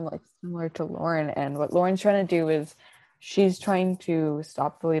of saw him like similar to Lauren, and what Lauren's trying to do is she's trying to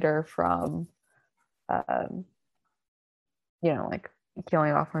stop the leader from, like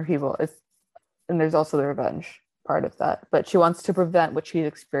killing off more people. And there's also the revenge part of that, but she wants to prevent what she's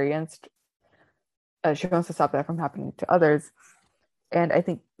experienced. She wants to stop that from happening to others. And I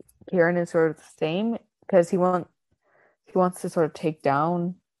think Kieran is sort of the same, because he wants to sort of take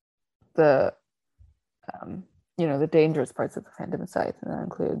down the the dangerous parts of the Phantom Scythe, and that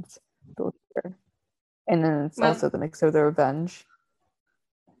includes the leader. And then it's also the mix of the revenge.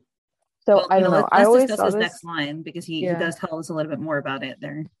 So I don't know. I always saw this next line, because he does tell us a little bit more about it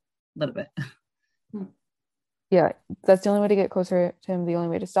there, a little bit. Yeah, that's the only way to get closer to him, the only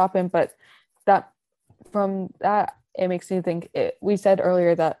way to stop him. But it makes me think, we said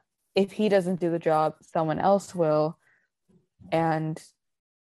earlier that if he doesn't do the job, someone else will. And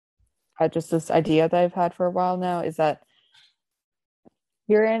just this idea that I've had for a while now is that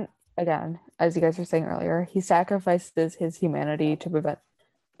Kieran, again, as you guys were saying earlier, he sacrifices his humanity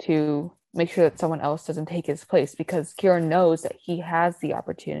to make sure that someone else doesn't take his place, because Kieran knows that he has the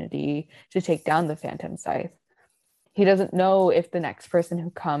opportunity to take down the Phantom Scythe. He doesn't know if the next person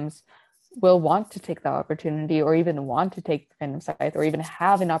who comes will want to take that opportunity, or even want to take the Phantom Scythe, or even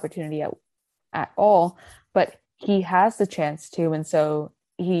have an opportunity at all, but he has the chance to, and so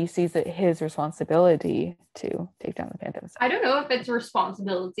he sees it his responsibility to take down the Phantom Scythe. I don't know if it's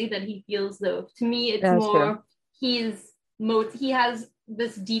responsibility that he feels, though. To me, it's more he has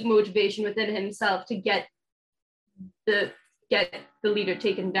this deep motivation within himself to get the leader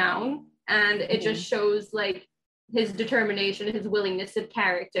taken down, and it just shows like his determination, his willingness of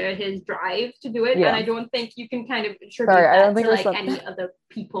character, his drive to do it. And I don't think you can kind of attribute that to like any other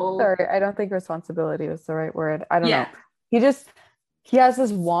people. Sorry, I don't think responsibility was the right word. I don't know. He has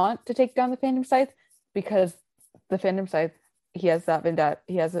this want to take down the Phantom Scythe, because the Phantom Scythe, he has that vendetta.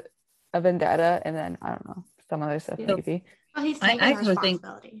 He has a vendetta, and then I don't know, some other stuff maybe. Well, he's taking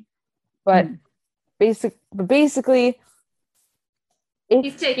responsibility. But basically,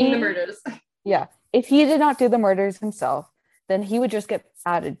 he's taking the murders. Yeah. If he did not do the murders himself, then he would just get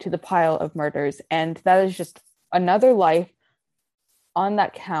added to the pile of murders. And that is just another life on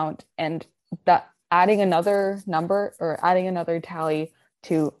that count. And that adding another number or adding another tally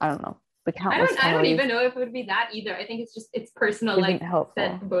to, I don't know, the countless I don't even know if it would be that either. I think it's personal, like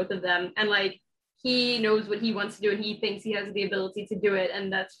helpful for both of them. And like, he knows what he wants to do and he thinks he has the ability to do it.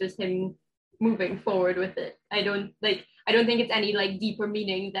 And that's just him moving forward with it. I don't think it's any like deeper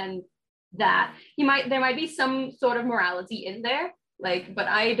meaning than that. There might be some sort of morality in there, like, but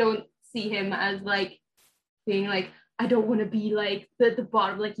I don't see him as like being like, I don't want to be like the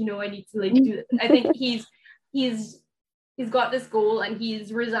bottom, like, you know, I need to like do this. I think he's got this goal and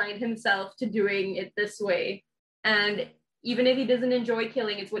he's resigned himself to doing it this way, and even if he doesn't enjoy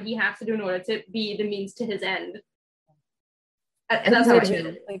killing, it's what he has to do in order to be the means to his end. And that's how I did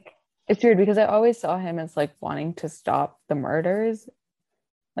it. Like, it's weird because I always saw him as like wanting to stop the murders,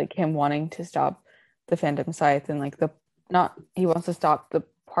 like him wanting to stop the Phantom Scythe, and like he wants to stop the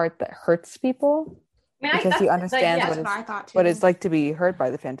part that hurts people, because he understands what it's like to be hurt by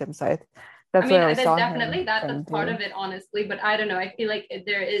the Phantom Scythe. That's where I saw definitely that's part of it, honestly. But I don't know. I feel like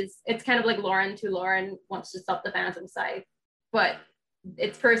it's kind of like Lauren wants to stop the Phantom Scythe, but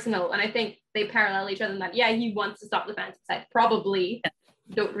it's personal, and I think they parallel each other in that. Yeah, he wants to stop the Phantom Scythe. Probably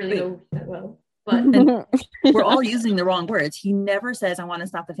don't really know that well. But we're all using the wrong words. He never says, I want to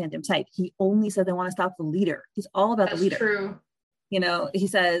stop the Phantom Scythe. He only says, I want to stop the leader. He's all about the leader. True. You know, he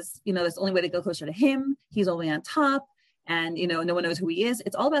says, you know, that's the only way to go closer to him. He's only on top, and, you know, no one knows who he is.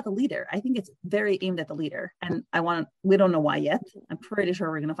 It's all about the leader. I think it's very aimed at the leader. And we don't know why yet. I'm pretty sure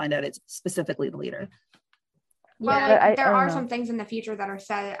we're going to find out it's specifically the leader. Well, there are some things in the future that are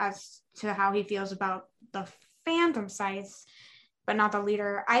said as to how he feels about the Phantom Scythe, but not the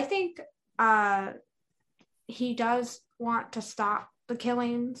leader. I think he does want to stop the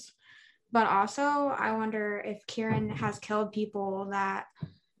killings, but also I wonder if Kieran has killed people that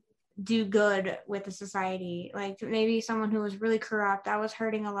do good with the society, like maybe someone who was really corrupt that was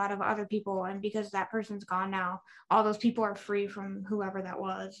hurting a lot of other people, and because that person's gone now, all those people are free from whoever that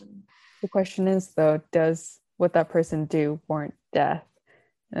was. And the question is, though, does what that person do warrant death?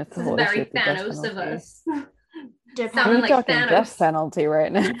 And that's the whole very Thanos of us. We're talking death penalty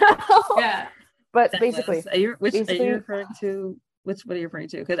right now. Yeah. But Thanos. basically, Are you referring to what are you referring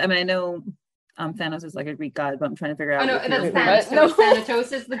to? Because I mean, I know Thanos is like a Greek god, but I'm trying to figure out. Oh no, that's Thanatos. No.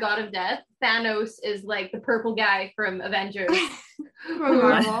 Thanatos is the god of death. Thanos is like the purple guy from Avengers.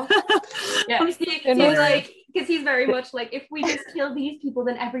 Yeah, he's like, because he's very much like, if we just kill these people,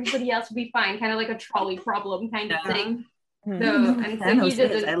 then everybody else will be fine. Kind of like a trolley problem kind of thing. So, and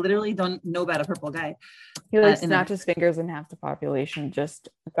so I literally don't know about a purple guy. He like snapped his fingers and half the population just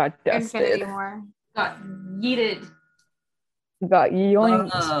got dusted. Got yeeted. Got yoinked.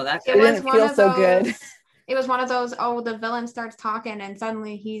 Oh, it didn't feel so good. It was one of those, the villain starts talking and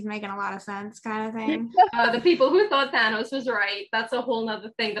suddenly he's making a lot of sense kind of thing. The people who thought Thanos was right, that's a whole nother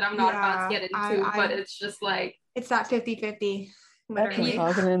thing that I'm not about to get into, but it's just like... It's that 50-50. That's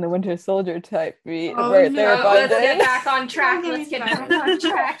talking in the Winter Soldier type beat. Let's get back on track.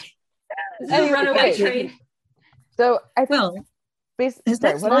 Runaway train. So I think his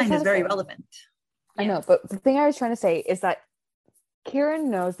next line is very relevant. I know, but the thing I was trying to say is that Kieran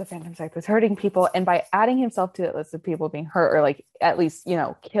knows the Phantom Scythe was hurting people, and by adding himself to that list of people being hurt or like at least, you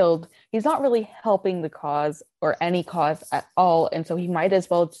know, killed, he's not really helping the cause or any cause at all, and so he might as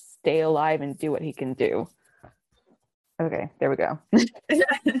well stay alive and do what he can do. Okay, there we go.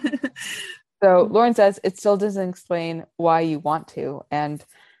 So Lauren says, it still doesn't explain why you want to. And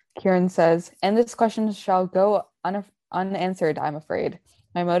Kieran says, and this question shall go unanswered, I'm afraid.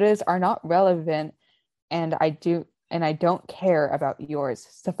 My motives are not relevant, and I don't care about yours.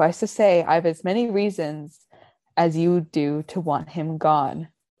 Suffice to say, I have as many reasons as you do to want him gone.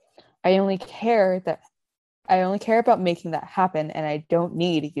 I only care about making that happen, and I don't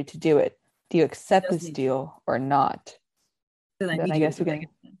need you to do it. Do you accept this deal or not? Then I guess we can.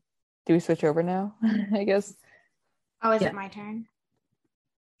 Do we switch over now? I guess. Oh, is it my turn?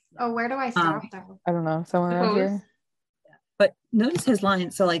 Oh, where do I stop though? I don't know. Somewhere around here. But notice his line.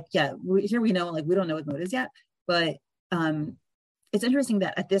 So like, yeah, here we know, like, we don't know his motives yet, but it's interesting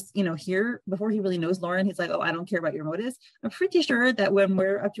that at this, here, before he really knows Lauren, he's like, oh, I don't care about your motives. I'm pretty sure that when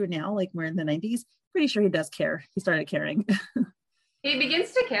we're up to it now, like we're in the 90s, pretty sure he does care. He started caring. He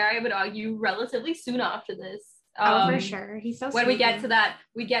begins to care, I would argue, relatively soon after this. For sure. He's so when we get to that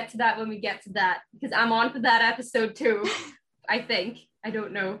when we get to that, because I'm on for that episode too. I think. I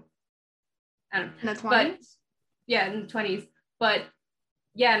don't know. I don't know. In the 20s? But yeah, in the 20s. But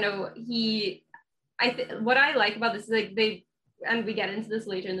yeah, no, what I like about this is like and we get into this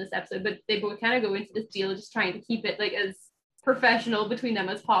later in this episode, but they both kind of go into this deal just trying to keep it like as professional between them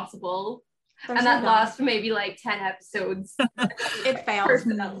as possible. That lasts for maybe like 10 episodes. It fails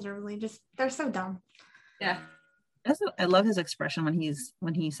miserably. They're so dumb. Yeah. I love his expression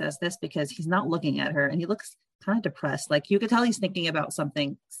when he says this, because he's not looking at her and he looks kind of depressed. Like you could tell he's thinking about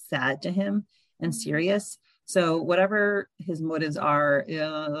something sad to him and serious. So whatever his motives are,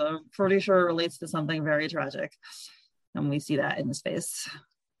 I'm pretty sure relates to something very tragic. And we see that in his face.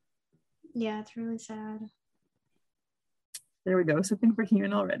 Yeah, it's really sad. There we go. Something for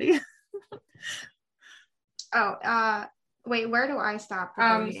Kieran already. Wait, where do I stop?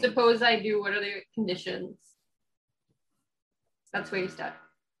 Suppose I do. What are the conditions? That's where you start.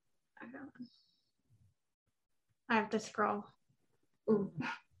 I have to scroll. Ooh.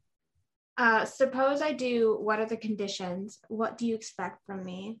 Suppose I do. What are the conditions? What do you expect from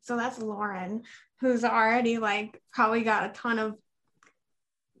me? So that's Lauren, who's already like probably got a ton of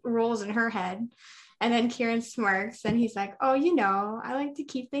rules in her head. And then Kieran smirks and he's like, oh, I like to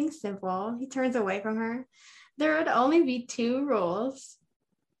keep things simple. He turns away from her. There would only be 2 rules.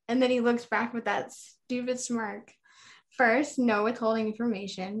 And then he looks back with that stupid smirk. First, no withholding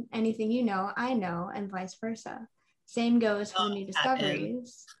information. Anything you know, I know, and vice versa. Same goes for new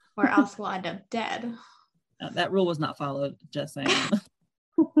discoveries, or else we'll end up dead. That rule was not followed, just saying.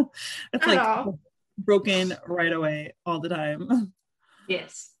 It's like broken right away all the time.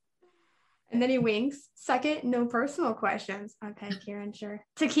 Yes. And then he winks. Second, no personal questions. Okay, Kieran, sure.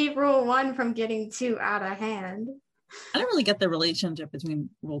 To keep rule 1 from getting too out of hand. I don't really get the relationship between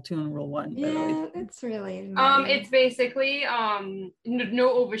rule 2 and rule 1. Yeah, it's really it's basically no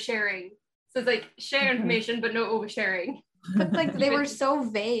oversharing. So it's like share information, but no oversharing. But like they were so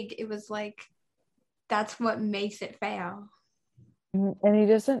vague. It was like that's what makes it fail.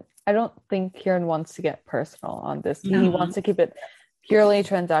 And I don't think Kieran wants to get personal on this. No. He wants to keep it purely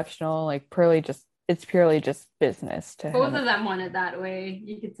transactional, like it's purely just business to both him. of them want it that way,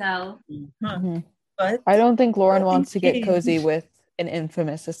 you could tell. Mm-hmm. But I don't think Lauren wants to get cozy with an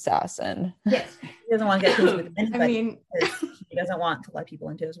infamous assassin. Yes. He doesn't want to get cozy with anybody. He doesn't want to let people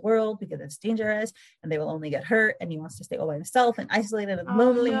into his world because it's dangerous and they will only get hurt, and he wants to stay all by himself and isolated and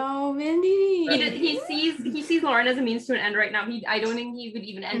lonely. No, Mindy. He sees Lauren as a means to an end right now. I don't think he would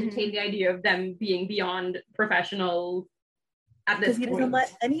even entertain the idea of them being beyond professional at this point. Because he doesn't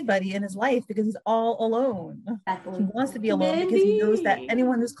let anybody in his life because he's all alone. He wants to be alone because he knows that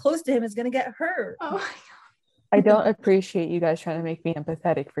anyone who's close to him is going to get hurt. Oh my God. I don't appreciate you guys trying to make me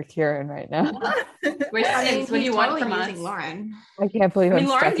empathetic for Kieran right now. What do you want from us? Lauren. I can't believe I'm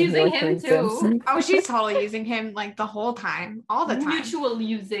Lauren's using him too. Oh, she's totally using him like the whole time, all the time. Mutual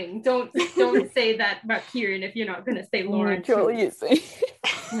using. Don't say that about Kieran if you're not going to say Lauren. Mutual using.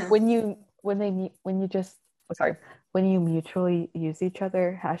 When you mutually use each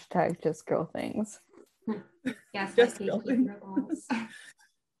other, hashtag just girl things. Yes, just girl things.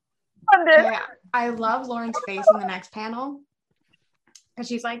 Yeah, I love Lauren's face in the next panel because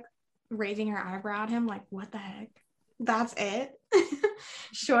she's like raising her eyebrow at him like, what the heck? That's it?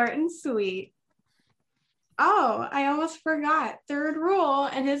 Short and sweet. Oh, I almost forgot. Third rule,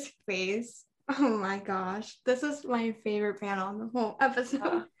 and his face. Oh my gosh. This is my favorite panel in the whole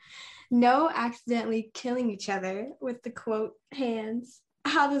episode. No accidentally killing each other with the quote hands.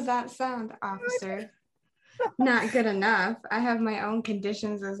 How does that sound, officer? Not good enough. I have my own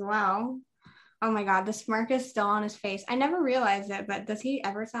conditions as well. Oh my God, the smirk is still on his face. I never realized it, but does he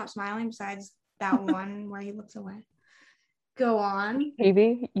ever stop smiling besides that one where he looks away? Go on.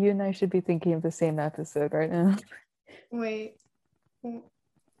 Maybe you and I should be thinking of the same episode right now. Wait.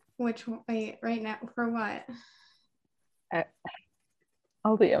 Which one? Wait, right now for what?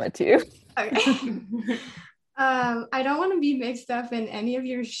 I'll DM it to you. Okay. I don't want to be mixed up in any of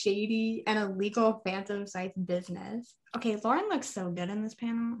your shady and illegal phantom sites business. Okay, Lauren looks so good in this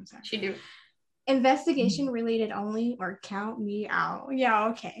panel. I'm sorry. She do. Investigation related only, or count me out. Yeah,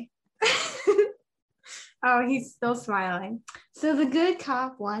 okay. Oh, he's still smiling. So the good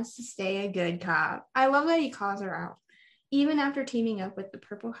cop wants to stay a good cop. I love that he calls her out, even after teaming up with the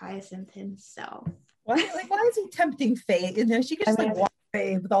purple hyacinth himself. Why is he tempting fate? You know, she could just walk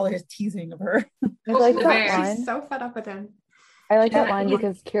away with all his teasing of her. I like that line. She's so fed up with him. I like that line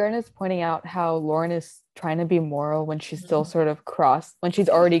because Kieran is pointing out how Lauren is trying to be moral when she's still sort of when she's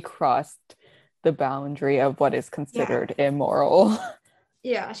already crossed the boundary of what is considered immoral.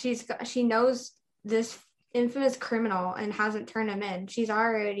 Yeah, she knows this infamous criminal and hasn't turned him in. She's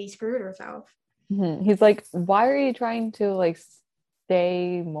already screwed herself. Mm-hmm. He's like, why are you trying to like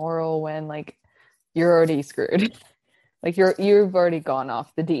stay moral when like you're already screwed? Like you've already gone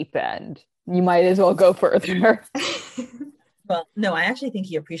off the deep end. You might as well go further. Well, no, I actually think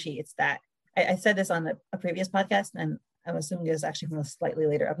he appreciates that. I said this on a previous podcast, and I'm assuming it was actually from a slightly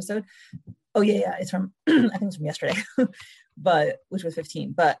later episode. Oh yeah, it's from I think it's from yesterday, but which was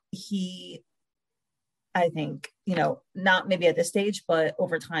 15. But I think, you know, not maybe at this stage, but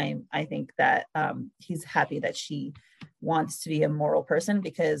over time, I think that he's happy that she wants to be a moral person,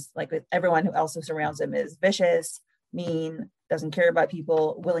 because like with everyone who else who surrounds him is vicious, mean, doesn't care about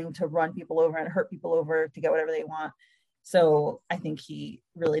people, willing to run people over and hurt people over to get whatever they want. So I think he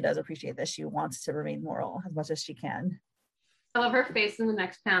really does appreciate that she wants to remain moral as much as she can. I love her face in the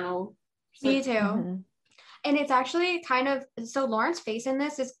next panel. Me too. Mm-hmm. And it's actually kind of, so Lauren's face in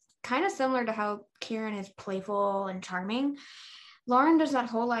this is kind of similar to how Kieran is playful and charming. Lauren does that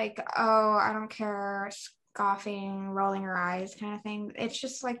whole like, oh, I don't care, scoffing, rolling her eyes kind of thing. It's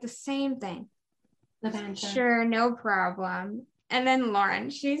just like the same thing. Sure, no problem. And then Lauren,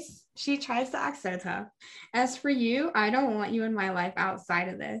 she tries to act so tough. As for you, I don't want you in my life outside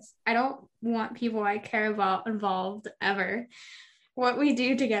of this. I don't want people I care about involved ever. What we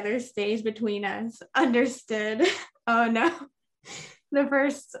do together stays between us. Understood? Oh no. The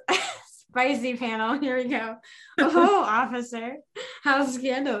first spicy panel. Here we go. Oh, officer. How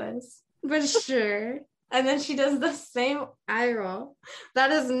scandalous. But sure. And then she does the same eye roll.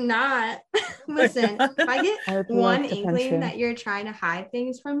 That is not. Listen, if I get one inkling that you're trying to hide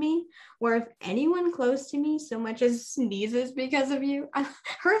things from me, or if anyone close to me so much as sneezes because of you,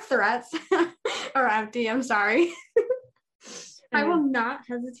 her threats are empty. I'm sorry. I will not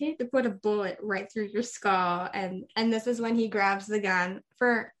hesitate to put a bullet right through your skull. And this is when he grabs the gun.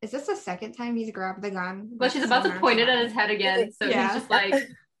 Is this the second time he's grabbed the gun? Well, she's about to point it at his head again. So yeah. He's just like,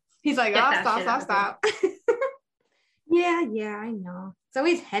 he's like, oh, stop. Yeah, I know. It's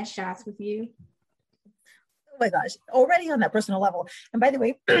always headshots with you. Oh my gosh, already on that personal level. And by the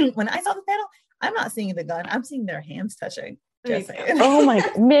way, when I saw the panel, I'm not seeing the gun. I'm seeing their hands touching. Just saying. Oh my,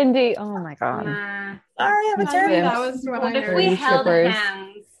 Mindy. Oh my God. Sorry, I'm a jerk. That was what if we held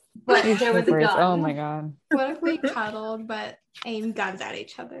hands, but there was a gun. Oh my God. What if we cuddled but aimed guns at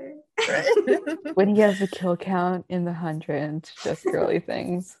each other? When he has a kill count in the hundreds, just girly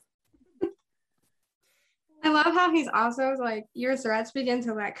things. I love how he's also like, your threats begin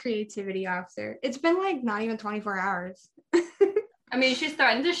to lack creativity, officer. It's been like not even 24 hours. I mean, she's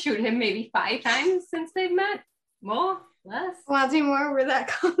threatened to shoot him maybe 5 times since they've met. More, less. Lots more where that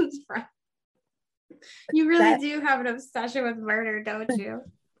comes from. You really do have an obsession with murder, don't you?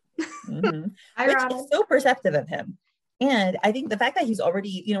 Mm-hmm. Ironic. Which is so perceptive of him. And I think the fact that he's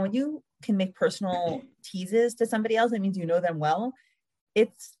already, you know, when you can make personal teases to somebody else, that means you know them well.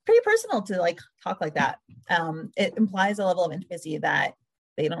 It's pretty personal to like talk like that. It implies a level of intimacy that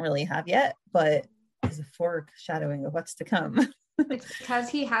they don't really have yet, but is a foreshadowing of what's to come. It's because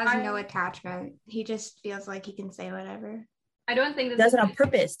he has no attachment. He just feels like he can say whatever. I don't think this does it on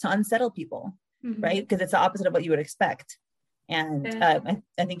purpose to unsettle people, right? Because it's the opposite of what you would expect. And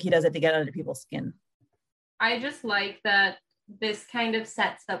I think he does it to get under people's skin. I just like that this kind of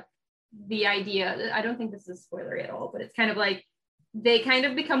sets up the idea. I don't think this is spoilery at all, but it's kind of like they kind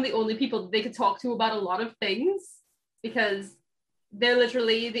of become the only people that they could talk to about a lot of things, because they're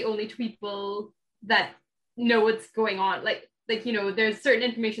literally the only two people that know what's going on. Like, you know, there's certain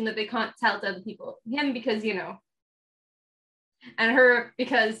information that they can't tell to other people. Him, because, you know, and her,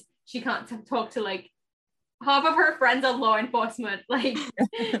 because she can't talk to like half of her friends are law enforcement. Like,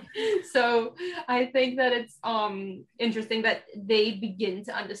 so I think that it's interesting that they begin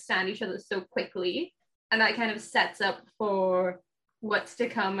to understand each other so quickly. and that kind of sets up for what's to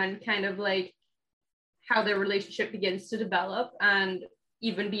come and kind of like how their relationship begins to develop, and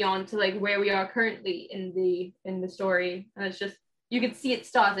even beyond to like where we are currently in the story. And it's just, you can see it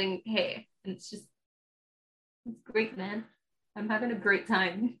starting here, and it's great, man. I'm having a great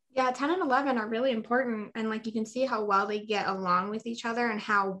time. Yeah, 10 and 11 are really important, and like you can see how well they get along with each other and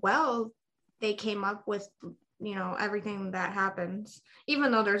how well they came up with, you know, everything that happens,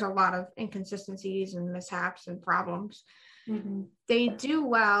 even though there's a lot of inconsistencies and mishaps and problems. They do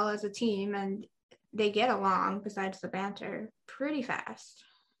well as a team, and they get along, besides the banter, pretty fast.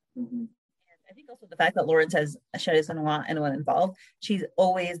 I think also the fact that Lauren says she doesn't want anyone involved, she's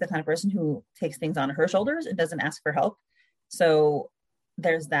always the kind of person who takes things on her shoulders and doesn't ask for help. So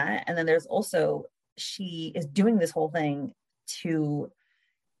there's that. And then there's also, she is doing this whole thing to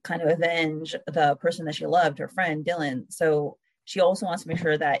kind of avenge the person that she loved, her friend Dylan. So she also wants to make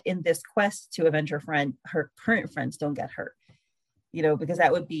sure that in this quest to avenge her friend, her current friends don't get hurt, you know, because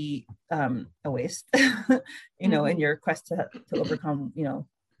that would be a waste, you know, in your quest to overcome, you know,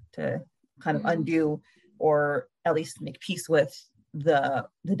 to kind of undo or at least make peace with the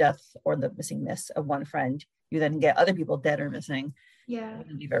death or the missingness of one friend. You then get other people dead or missing. Yeah, it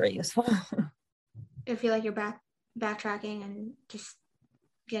can be very useful. I feel like you're backtracking and just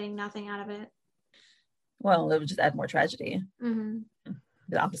getting nothing out of it. Well, it would just add more tragedy.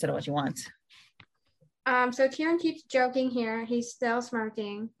 The opposite of what you want. So Kieran keeps joking here. He's still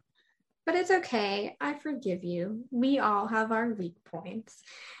smirking. But it's okay. I forgive you. We all have our weak points.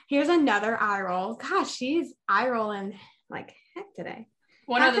 Here's another eye roll. Gosh, she's eye rolling like heck today.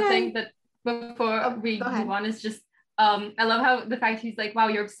 One other thing that before we move on is just, I love how the fact he's like, wow,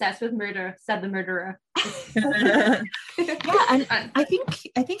 you're obsessed with murder, said the murderer. Yeah, and I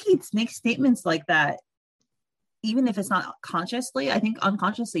think he makes statements like that, even if it's not consciously, I think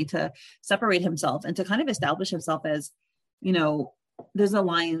unconsciously, to separate himself and to kind of establish himself as, you know, there's a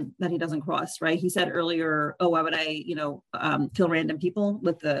line that he doesn't cross, right? He said earlier, oh, why would I, you know, kill random people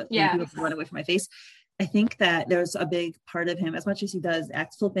with the people who run away from my face? I think that there's a big part of him, as much as he does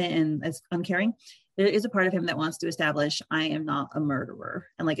act flippant and as uncaring, there is a part of him that wants to establish, I am not a murderer.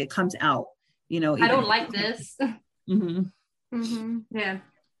 And like, it comes out, you know. I don't like this. Yeah.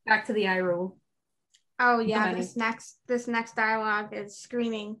 Back to the eye roll. Oh yeah, this next dialogue is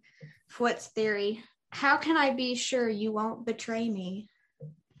screaming Fwoot's theory. How can I be sure you won't betray me?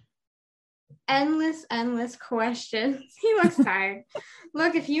 Endless questions. He looks tired.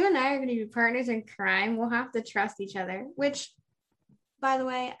 Look, if you and I are going to be partners in crime, we'll have to trust each other. Which, by the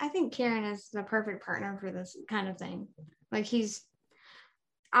way, I think Kieran is the perfect partner for this kind of thing. Like, he's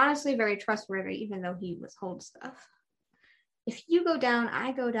honestly very trustworthy, even though he withholds stuff. If you go down,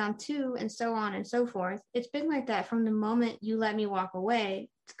 I go down too, and so on and so forth. It's been like that from the moment you let me walk away.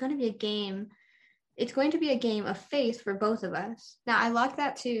 It's going to be a game. It's going to be a game of faith for both of us. Now, I like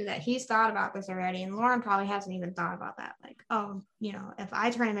that too, that he's thought about this already, and Lauren probably hasn't even thought about that. Like, oh, you know, if I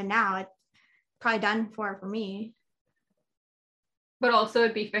turn him in now, it's probably done for me. But also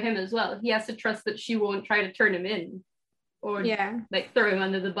it'd be for him as well. He has to trust that she won't try to turn him in or like throw him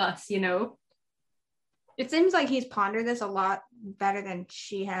under the bus, you know? It seems like he's pondered this a lot better than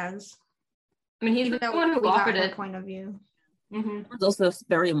she has. I mean, he's the one who offered it. Point of view. It's also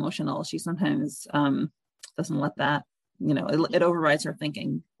very emotional. She sometimes doesn't let that, you know, it overrides her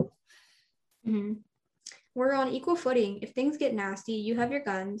thinking. We're on equal footing. If things get nasty, you have your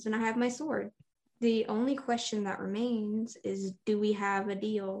guns and I have my sword. The only question that remains is, do we have a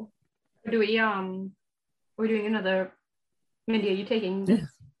deal? Or do we we're doing another. Mindy, are you taking?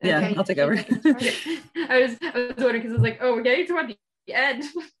 Yeah, okay. I'll take over. I was wondering because it's like, oh, we're getting toward the end.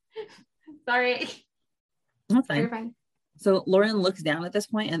 Sorry. That's fine. You're fine. So Lauren looks down at this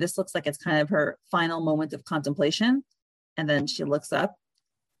point, and this looks like it's kind of her final moment of contemplation. And then she looks up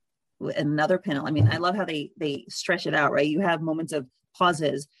with another panel. I mean, I love how they stretch it out, right? You have moments of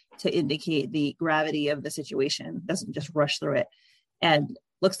pauses to indicate the gravity of the situation. Doesn't just rush through it. And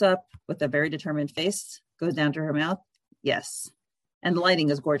looks up with a very determined face, goes down to her mouth. Yes. And the lighting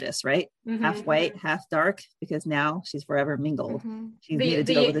is gorgeous, right? Half white, half dark, because now she's forever mingled. She's needed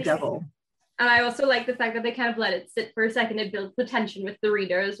to go with the devil. And I also like the fact that they kind of let it sit for a second. It builds the tension with the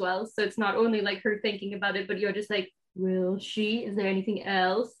reader as well. So it's not only like her thinking about it, but you're just like, will she? Is there anything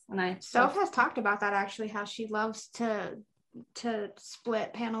else? And Soph has talked about that actually, how she loves to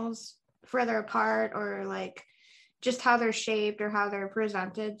split panels further apart, or like just how they're shaped or how they're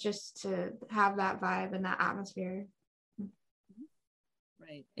presented, just to have that vibe and that atmosphere.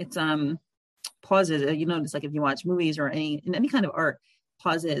 Right. It's pauses. You notice, like if you watch movies or in any kind of art,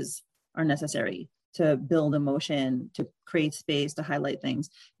 pauses are necessary. to build emotion, to create space, to highlight things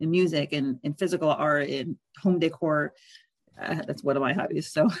in music and in physical art, in home decor. That's one of my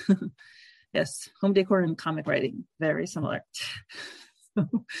hobbies. So yes, home decor and comic writing, very similar.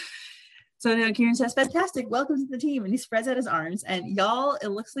 So now Kieran says, fantastic, welcome to the team. And he spreads out his arms, and y'all, it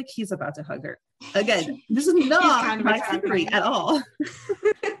looks like he's about to hug her. Again, this is not my theory at all.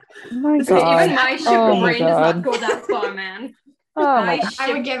 Oh my God. Even my sugar brain does not go that far, man. I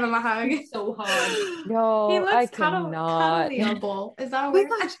would give him a hug. So hard. Yo, He looks I cannot. cuddleable. Is that a word?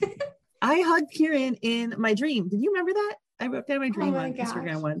 I hugged Kieran in my dream. Did you remember that? I wrote down my dream on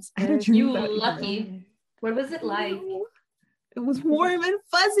Instagram once. I had a dream You about lucky. What was it like? It was warm and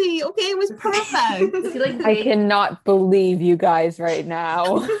fuzzy. Okay, it was perfect. I cannot believe you guys right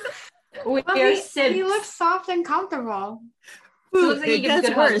now. He looks soft and comfortable. Fwoot, like it gets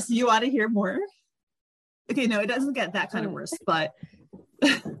worse. You want to hear more? Okay, no, it doesn't get that kind of worse, but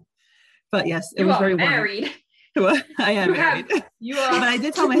yes, it was very married. Warm. I am married. You are. But I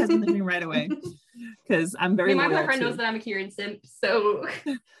did tell my husband the dream right away because I'm very. My boyfriend knows that I'm a Kieran simp, so.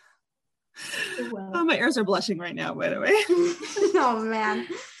 Oh, my ears are blushing right now, by the way. Oh man.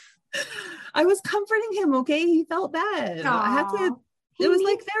 I was comforting him, okay? He felt bad. Aww. I had to. It was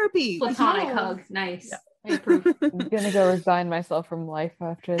like therapy. Platonic hug. Nice. Yeah. I approve. I'm gonna go resign myself from life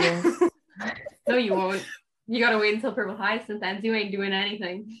after this. No, you won't. You gotta wait until Purple Hyacinth ends. You ain't doing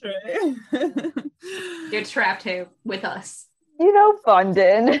anything. Right. You're trapped here with us. You know,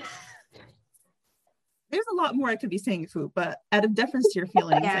 Bundin. There's a lot more I could be saying, Fwoot, but out of deference to your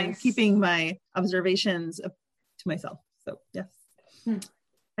feelings, yes. I'm keeping my observations to myself. So yes,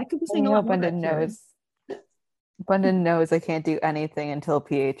 I could be saying a lot more. Bundin knows I can't do anything until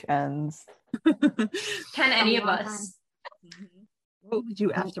PH ends. Can any of us? What would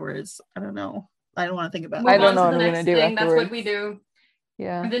you afterwards? I don't know. I don't want to think about it. I don't know what I'm going to do afterwards. That's what we do.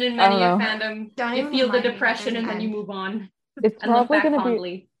 Yeah. And then in many a fandom, you feel the depression and then you move on. It's probably going to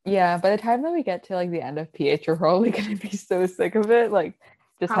be... Yeah, by the time that we get to like the end of PH, we're probably going to be so sick of it. Like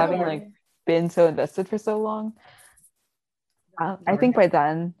just having like been so invested for so long. I think by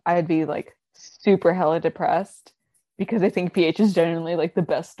then I'd be like super hella depressed because I think PH is genuinely like the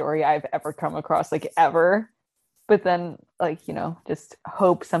best story I've ever come across, like ever. But then like, you know, just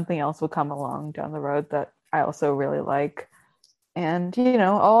hope something else will come along down the road that I also really like. And, you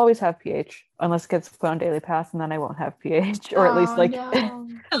know, I'll always have PH unless it gets put on Daily Pass, and then I won't have PH, or at least like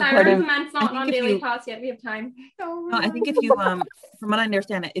Cyberman's not on Daily Pass yet. We have time. No, I think if you from what I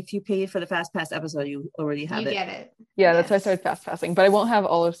understand it, if you pay for the Fast Pass episode, you already have it. You get it. Yeah, that's why I started fast passing. But I won't have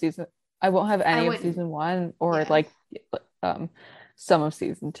all of season. I won't have any of season 1 or like some of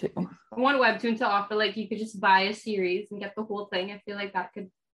season 2. I want Webtoon to offer like you could just buy a series and get the whole thing. I feel like that could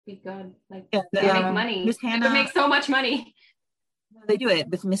be good. Like they make money. Miss Hannah, it would make so much money. They do it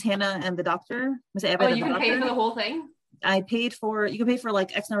with Miss Hannah and the Doctor. Miss Eva. Oh, you can pay for the whole thing? You can pay for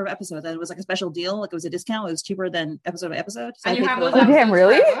like X number of episodes. And it was like a special deal. Like it was a discount. It was cheaper than episode by episode. So and you have those damn,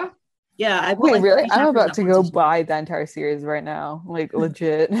 really? Forever? Yeah. I bought, wait, like, really? I'm about to go buy the entire series right now. Like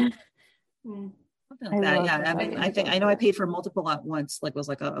legit. Something like that. Yeah. I know I paid for multiple at once. Like it was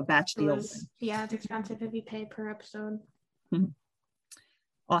like a batch deal. It's expensive if you pay per episode.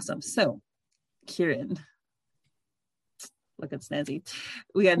 Awesome. So, Kieran. Look at Snazzy.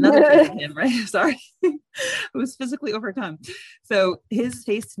 We got another face of him, right? Sorry. It was physically overcome. So his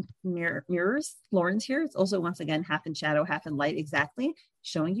face mirrors Lauren's here. It's also, once again, half in shadow, half in light, exactly,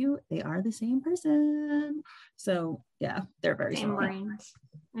 showing you they are the same person. So yeah, they're very similar.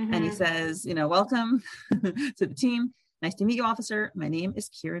 And he says, you know, welcome to the team. Nice to meet you, officer. My name is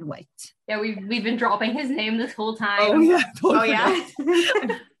Kieran White. Yeah, we've been dropping his name this whole time. Oh yeah. Totally. Oh yeah.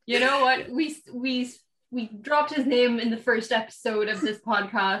 You know what? We dropped his name in the first episode of this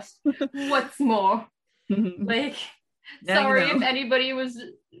podcast. What's more? Like, sorry if anybody was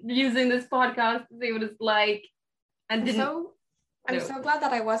using this podcast, they would have like, and didn't. I'm so glad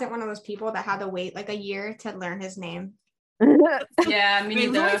that I wasn't one of those people that had to wait like a year to learn his name. Yeah, I mean,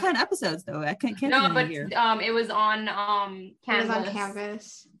 it was only 10 episodes though. I can't no, but it was on Canvas. It was on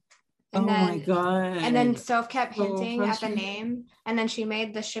Canvas. And my god! And then Soph kept hinting at the name, and then she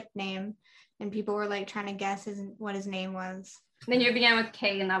made the ship name. And people were like trying to guess what his name was. And then you began with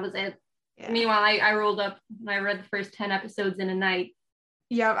K, and that was it. Yeah. Meanwhile, I rolled up and I read the first 10 episodes in a night.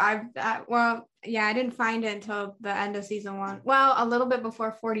 Yeah, I didn't find it until the end of season 1. Well, a little bit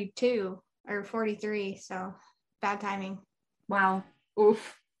before 42 or 43. So bad timing. Wow.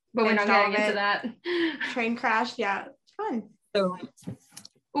 Oof. But we're not getting into that. Train crash. Yeah, it's fun. So,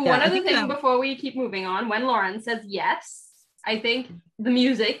 one other thing before we keep moving on, when Lauren says yes, I think the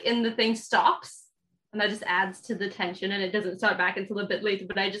music in the thing stops, and that just adds to the tension, and it doesn't start back until a bit later.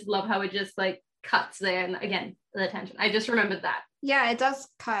 But I just love how it just like cuts there, and again, the attention. I just remembered that. Yeah, it does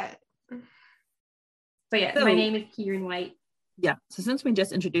cut. But yeah, So- my name is Kieran White. Yeah. So since we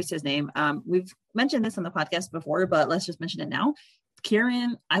just introduced his name, we've mentioned this on the podcast before, but let's just mention it now.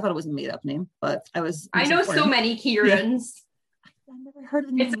 Kieran, I thought it was a made-up name, but I know so many Kierans. I've never heard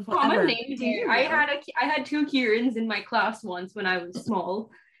of the name It's a before, common ever. name here. I had 2 Kierans in my class once when I was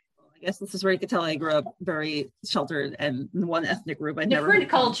small. I guess this is where you could tell I grew up very sheltered and in one ethnic group. I never Different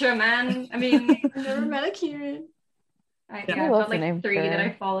culture, man. I mean, I never met a Kieran. I've I love got the like name 3 that Kieran.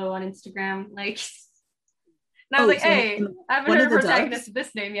 I follow on Instagram. Like, and I was like, so hey, I haven't one heard of a the protagonist dubs- with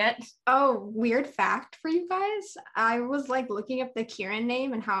this name yet. Oh, weird fact for you guys. I was like looking up the Kieran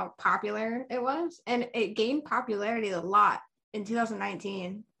name and how popular it was, and it gained popularity a lot in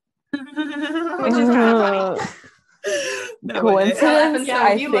 2019, which is kind of funny. No way. Coincidence? Yeah,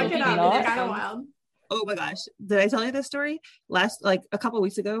 I if you look think it up, not. it's kind of wild. Oh my gosh. Did I tell you this story? A couple of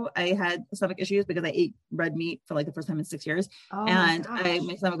weeks ago, I had stomach issues because I ate red meat for like the first time in 6 years. Oh And my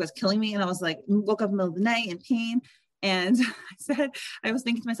my stomach was killing me. And I was like, woke up in the middle of the night in pain. And I was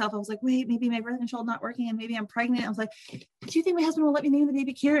thinking to myself, I was like, wait, maybe my birth control not working and maybe I'm pregnant. I was like, do you think my husband will let me name the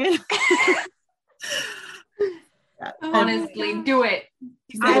baby Kieran? Yeah. Honestly, do it.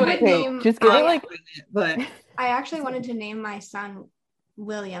 I would Okay, name. just give it I'm like pregnant, but I actually wanted to name my son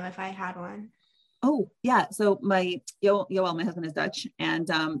William if I had one. oh yeah. So my Yoel, my husband is Dutch, and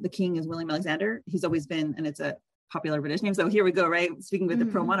the king is William Alexander. He's always been, and it's a popular British name. So here we go, right? Speaking with the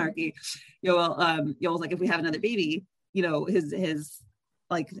pro monarchy, Yoel's like, if we have another baby, his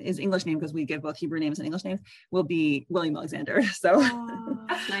English name, because we give both Hebrew names and English names, will be William Alexander. So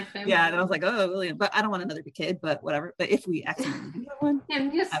That's nice name. yeah, and I was like, oh, William, but I don't want another kid, but whatever. But if we accidentally do that one, Yeah,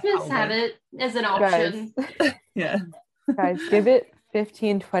 just probably. have it as an option. yeah. guys, give it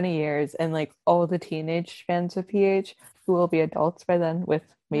 15, 20 years and like all the teenage fans of PH who will be adults by then with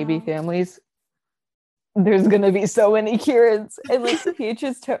maybe No. families. There's gonna be so many Kierans, and like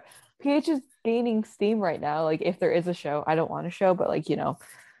PH is gaining steam right now. Like if there is a show, I don't want a show, but like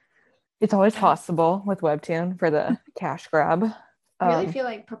it's always possible with Webtoon for the cash grab. I really feel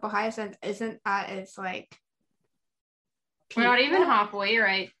like Purple Hyacinth isn't at its like. We're not peak even yet. halfway,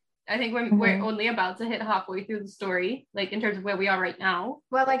 right? I think we're only about to hit halfway through the story, like in terms of where we are right now.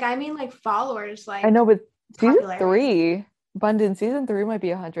 Well, like I mean, like followers. Like I know, but season popularity. 3, Bundin season 3 might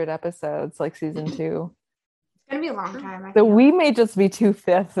be 100 episodes, like season 2. It's gonna be a long time. I So feel. we may just be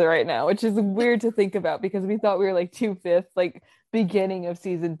 2/5 right now, which is weird to think about because we thought we were like 2/5, like beginning of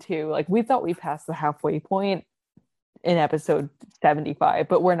season 2. Like we thought we passed the halfway point in episode 75,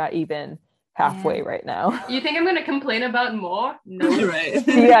 but we're not even halfway right now. You think I'm gonna complain about more? No. Right.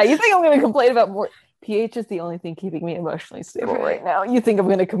 Yeah, you think I'm going to complain about more? PH is the only thing keeping me emotionally stable right now. You think I'm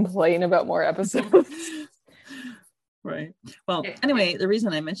going to complain about more episodes? Right. Well, anyway, the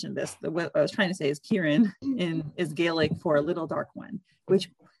reason I mentioned this, what I was trying to say is Kieran is Gaelic for little dark one,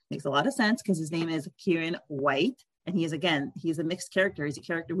 which makes a lot of sense because his name is Kieran White. And he's a mixed character. He's a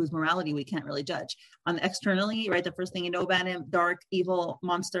character whose morality we can't really judge. On the externally, right, the first thing you know about him, dark, evil,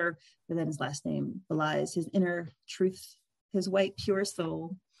 monster, but then his last name belies his inner truth, his white, pure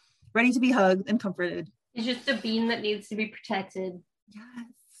soul, ready to be hugged and comforted. He's just a bean that needs to be protected. Yes.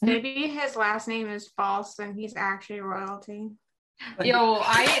 Maybe his last name is false and he's actually royalty. Yo,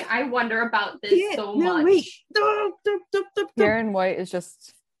 I wonder about this so much. Wait. Kieran White is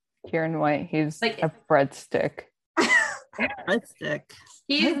just Kieran White. He's Like- a breadstick. Breadstick.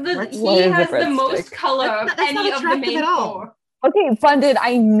 He What has is the a most breadstick? color of That's any not of the attractive main at all. four. Okay, Bundin,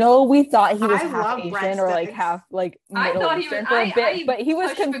 I know we thought he was I half love Asian or like breadsticks. half like I Middle thought he Eastern was- for a I bit, but he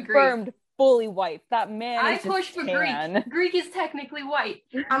was pushed for confirmed fully white. That man I is push just for tan. Greek. Greek is technically white,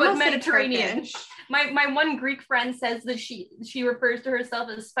 I'm but gonna say Mediterranean. Turkish. My one Greek friend says that she refers to herself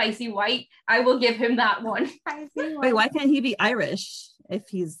as spicy white. I will give him that one. Wait, why can't he be Irish if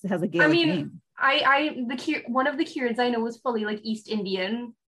has a Gaelic name? One of the Kierans I know is fully like East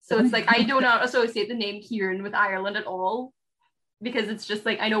Indian, so it's like I do not associate the name Kieran with Ireland at all, because it's just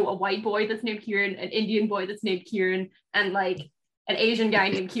like I know a white boy that's named Kieran, an Indian boy that's named Kieran, and like an Asian guy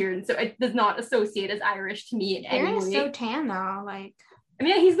named Kieran. So it does not associate as Irish to me in any Kieran is way. so tan though. Like I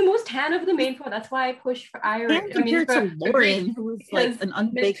mean, he's the most tan of the main four. That's why I push for Irish. And compared to Lauren, who was like an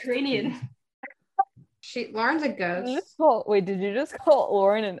unbaked Mediterranean. Lauren's a ghost. Did you just call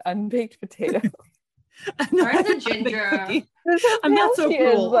Lauren an unbaked potato? No, Lauren's a I'm not a ginger. cookie. That's how I'm not pale so she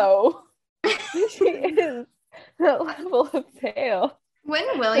cruel. is, though. She is that level of pale. Wouldn't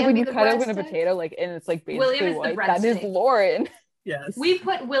Like William when be you the cut open a breadstick? potato, like and it's like William basically is the white. That is breadstick. Lauren. Yes. We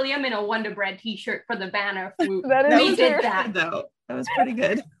put William in a Wonder Bread t-shirt for the banner. Fwoot. That is we true. did that. Though. That was pretty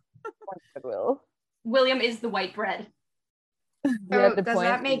good. Goodwill. William is the white bread. So does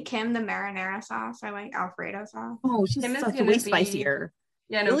that make Kim the marinara sauce? I like Alfredo sauce. Oh, she's Kim is such gonna way be- spicier.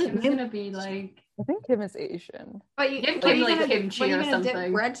 Yeah, no, Really? Kim's gonna be like. I think Kim is Asian. But you Give what are Kim, you like, gonna, kimchi what are or you gonna dip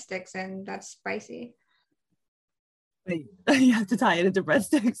something. breadsticks in? That's spicy. Wait, you have to tie it into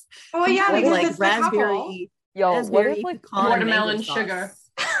breadsticks. Oh yeah, What because like it's the couple. raspberry, Yo, what raspberry if like pecan watermelon mango sauce. sugar?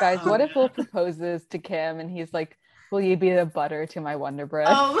 guys, what Oh. if Will proposes to Kim and he's like, "Will you be the butter to my Wonder Bread?"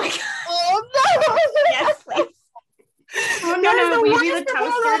 Oh my god. Oh no! Yes, please. Oh no, That is no, the we worst be the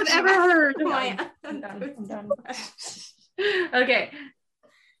proposal toaster. I've ever heard. Oh my- I'm done. Okay,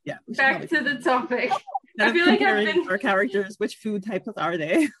 Yeah. we should back probably to the topic. Instead I of feel like I've comparing been. our characters, which food types are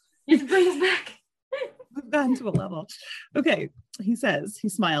they? Just bring us back. We've gotten to a level. Okay. He says, he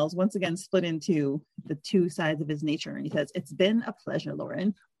smiles, once again split into the two sides of his nature. And he says, "It's been a pleasure,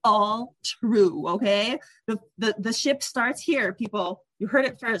 Lauren. All true. Okay. The ship starts here, people. You heard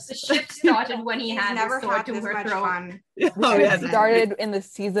it first." The ship started when he He's had never the sword had to this her much throat. fun. Oh, It yeah. started in the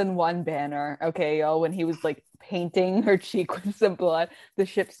season 1 banner, okay, y'all, when he was like painting her cheek with some blood. The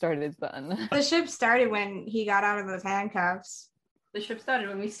ship started then. The ship started when he got out of those handcuffs. The ship started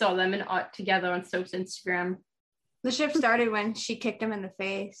when we saw them in art together on Soap's Instagram. The ship started when she kicked him in the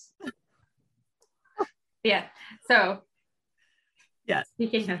face. Yeah. So. Yes.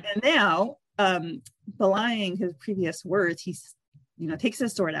 Speaking of. And now, belying his previous words, he's takes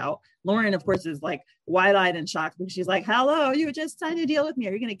his sword out. Lauren, of course, is like wide-eyed and shocked because she's like, "Hello, you just signed a deal with me.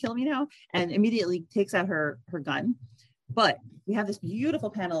 Are you going to kill me now?" And immediately takes out her gun. But we have this beautiful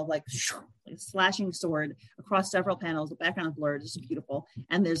panel of like a slashing sword across several panels. The background is blurred. It's beautiful.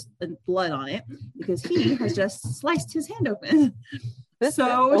 And there's blood on it because he has just sliced his hand open. This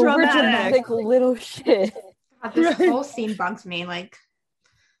so dramatic little shit. God, this whole scene bugs me. Like,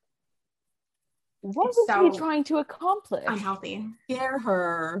 what it's was so he trying to accomplish? unhealthy. Scare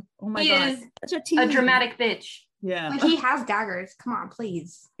her. Oh my He god. is Such a a dramatic bitch. Yeah. Like, he has daggers. Come on,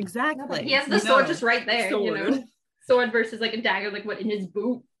 please. Exactly. He has the sword just right there, sword versus like a dagger, like what, in his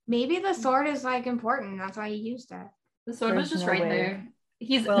boot. Maybe the sword is like important. That's why he used it. The sword was just right there.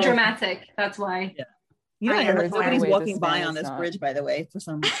 He's Well, dramatic. That's why. Yeah. Nobody's walking by on this bridge, by the way, for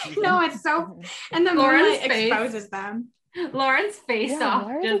some reason. No, it's so. And the Lauren's moonlight face. exposes them. Lauren's face off.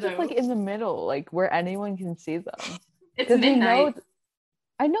 Why are they just like in the middle, like where anyone can see them? It's midnight.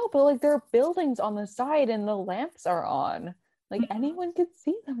 I know, but like there are buildings on the side and the lamps are on. Like anyone could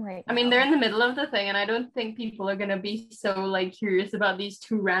see them right now. I mean, they're in the middle of the thing, and I don't think people are gonna be so like curious about these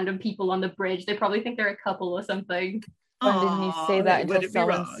two random people on the bridge. They probably think they're a couple or something. Bundin, you say that until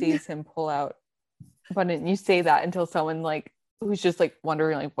someone sees him pull out. Bundin, you say that until someone like who's just like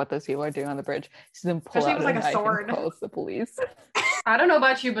wondering like what those people are doing on the bridge sees them pull out like a a knife sword. and calls the police. I don't know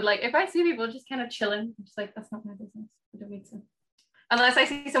about you, but like if I see people just kind of chilling, I'm just like, that's not my business. I don't need to. Unless I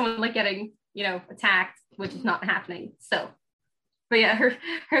see someone like getting, attacked, which is not happening. So, but yeah,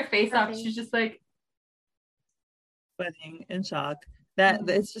 her face off, she's just like sweating in shock. That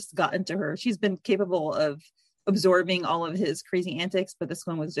it's just gotten to her. She's been capable of absorbing all of his crazy antics, but this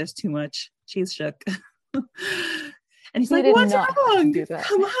one was just too much. She's shook. And he's like, "What's wrong?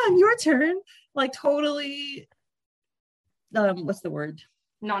 Come on, your turn." Like totally what's the word?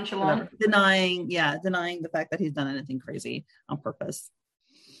 Nonchalant. Denying the fact that he's done anything crazy on purpose.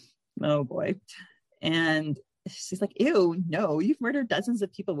 Oh boy. And she's like, "Ew, no, you've murdered dozens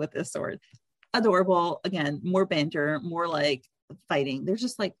of people with this sword." Adorable. Again, more banter, more like fighting. They're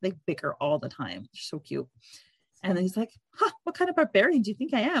just like, they bicker all the time. They're so cute. And then he's like, "What kind of barbarian do you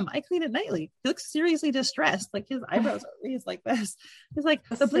think I am? I clean it nightly." He looks seriously distressed. Like his eyebrows are raised like this. He's like,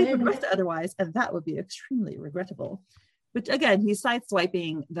 "The blade would rust otherwise, and that would be extremely regrettable." Which again, he's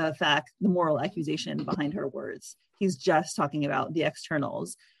sideswiping the moral accusation behind her words. He's just talking about the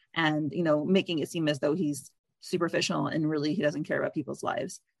externals and, making it seem as though he's superficial and really he doesn't care about people's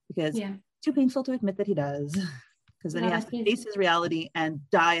lives, because too painful to admit that he does. Because then he has to face his reality and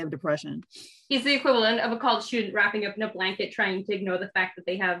die of depression. He's the equivalent of a college student wrapping up in a blanket trying to ignore the fact that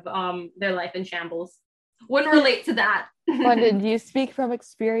they have their life in shambles. Wouldn't relate to that. Bundin, do you speak from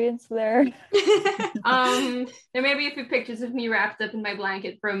experience there? There may be a few pictures of me wrapped up in my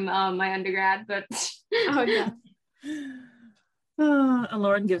blanket from my undergrad, but oh yeah. And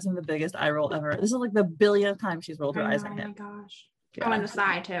Lauren gives him the biggest eye roll ever. This is like the billionth time she's rolled her eyes at him. Oh my gosh. Yeah. On the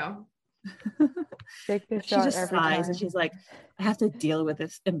side too. Take this she just sighs and she's like, "I have to deal with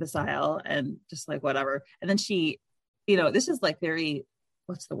this imbecile," and just like whatever. And then she, this is like very,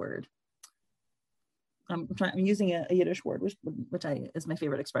 what's the word? I'm using a Yiddish word, which is my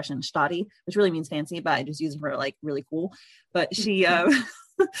favorite expression, stati, which really means fancy, but I just use it for like really cool. But she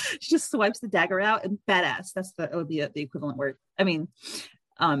she just swipes the dagger out and badass. That would be the equivalent word. I mean,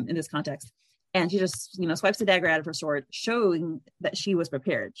 in this context. And she just, swipes the dagger out of her sword, showing that she was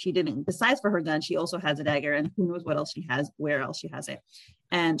prepared. She didn't, besides for her gun, she also has a dagger, and who knows what else she has, where else she has it.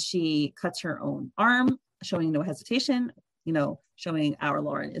 And she cuts her own arm, showing no hesitation, showing our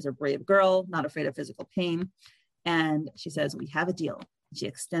Lauren is a brave girl, not afraid of physical pain. And she says, we have a deal. She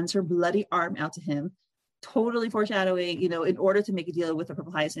extends her bloody arm out to him, totally foreshadowing, in order to make a deal with the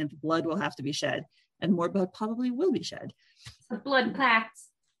purple hyacinth, blood will have to be shed, and more blood probably will be shed. The blood pact.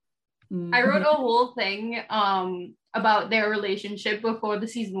 Mm-hmm. I wrote a whole thing about their relationship before the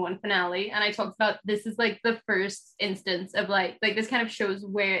season 1 finale, and I talked about this is like the first instance of like this kind of shows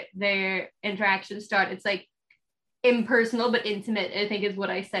where their interactions start. It's like impersonal but intimate, I think is what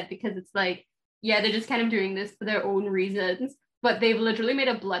I said, because it's like, yeah, they're just kind of doing this for their own reasons, but they've literally made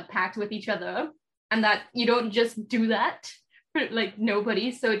a blood pact with each other, and that you don't just do that for like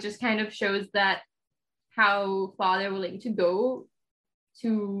nobody. So it just kind of shows that how far they're willing to go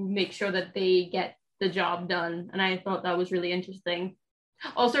to make sure that they get the job done. And I thought that was really interesting.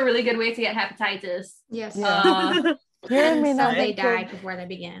 Also a really good way to get hepatitis. Yes. Kieran may not they have died killed... before they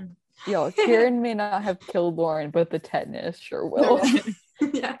began. Kieran may not have killed Lauren, but the tetanus sure will.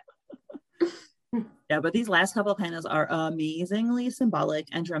 Yeah. Yeah, but these last couple of panels are amazingly symbolic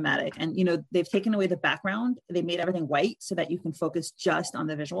and dramatic. And, they've taken away the background. They made everything white so that you can focus just on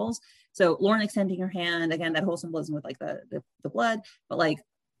the visuals. So Lauren extending her hand, again, that whole symbolism with like the blood, but like,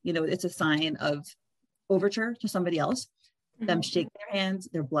 it's a sign of overture to somebody else. Mm-hmm. Them shaking their hands,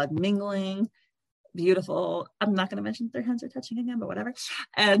 their blood mingling. Beautiful. I'm not going to mention their hands are touching again, but whatever.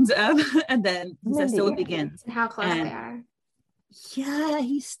 And then he says, so it begins. And how close they are. Yeah,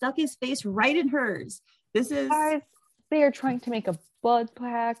 he stuck his face right in hers. This is they are trying to make a blood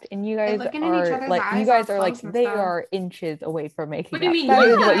pact, and you guys are like they are inches away from making. What do you mean? That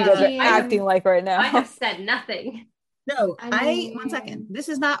is what you guys are acting like right now. I have said nothing. No, one second. This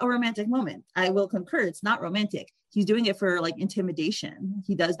is not a romantic moment. I will concur. It's not romantic. He's doing it for like intimidation.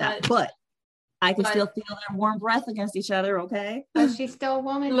 He does that, but I can still feel their warm breath against each other. Okay, but she's still a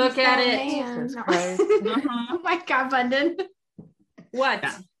woman. Look at it. Oh my God, Bundin. What?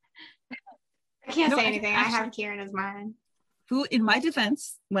 Yeah. I can't say anything. I have Kieran as mine. Who, in my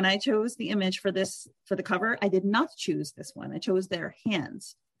defense, when I chose the image for the cover, I did not choose this one. I chose their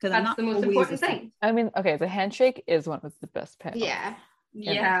hands because I'm not the most important thing. I mean, okay, the handshake is one of the best panels. Yeah.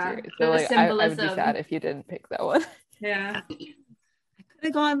 Yeah. So like, I would be sad if you didn't pick that one. Yeah. I could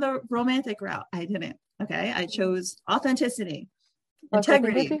have gone the romantic route. I didn't. Okay, I chose authenticity,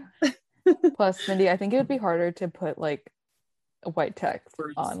 integrity. Plus, Mindy, I think it would be harder to put like white text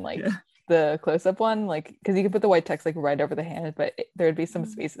on like the close-up one, like because you could put the white text like right over the hand, but there would be some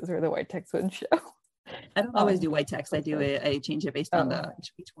spaces where the white text wouldn't show. I don't always do white text. I change it based on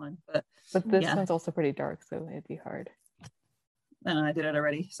each one, but this one's also pretty dark, so it'd be hard. I did it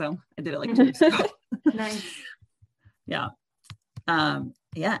already, so I did it like 2 weeks ago. Nice. Yeah. And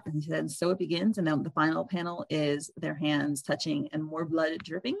he said, so it begins, and then the final panel is their hands touching and more blood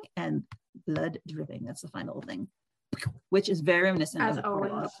dripping. That's the final thing, which is very reminiscent of the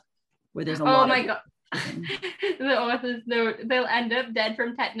prologue, where there's a lot. Oh my God. The authors note they'll end up dead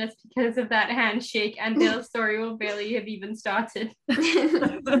from tetanus because of that handshake, and their story will barely have even started. They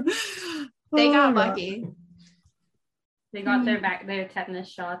got lucky. They got their tetanus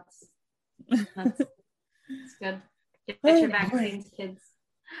shots. That's good. Get your vaccines, kids.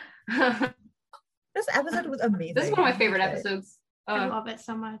 This episode was amazing. This is one of my favorite episodes. I love it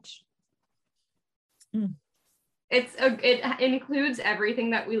so much. It includes everything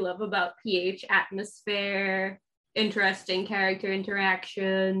that we love about PH: atmosphere, interesting character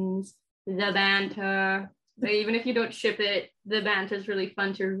interactions, the banter. Even if you don't ship it, the banter is really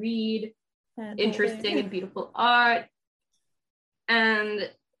fun to read. Interesting and beautiful art. And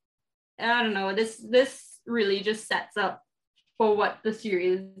I don't know, this really just sets up for what the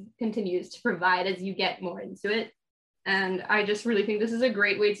series continues to provide as you get more into it. And I just really think this is a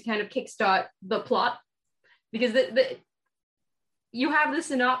great way to kind of kickstart the plot, because you have the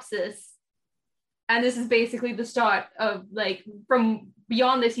synopsis, and this is basically the start of, like, from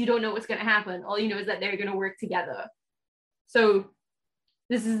beyond this, you don't know what's going to happen. All you know is that they're going to work together. So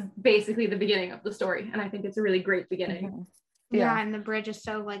this is basically the beginning of the story, and I think it's a really great beginning. Yeah, and the bridge is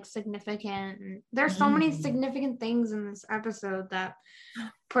so like significant. There's so many significant things in this episode that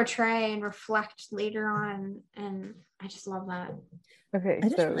portray and reflect later on, and I just love that. Okay, I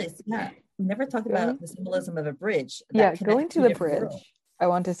just realized, we never talked about the symbolism of a bridge. Going to the bridge. Worlds. I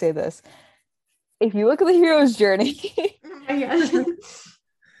want to say this. If you look at the hero's journey, oh my gosh.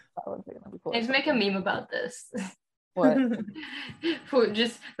 I just make a meme about this. What? For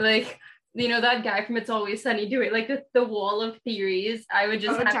just like you know, that guy from It's Always Sunny doing like the wall of theories. I would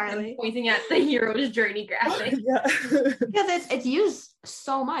just have Charlie him pointing at the hero's journey graphic. Yeah. because it's used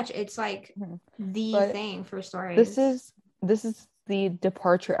so much. It's like the thing for stories. This is the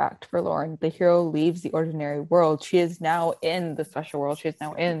departure act for Lauren. The hero leaves the ordinary world. She is now in the special world. She is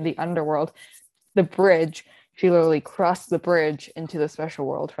now in the underworld. The bridge. She literally crossed the bridge into the special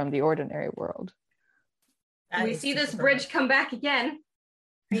world from the ordinary world. We see this bridge come back again.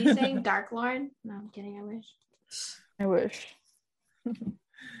 Are you saying Dark Lauren? No, I'm kidding. I wish.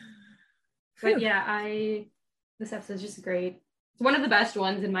 But yeah, this episode's just great. It's one of the best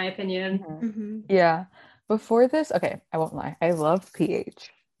ones in my opinion. Mm-hmm. Yeah. Before this, okay, I won't lie. I love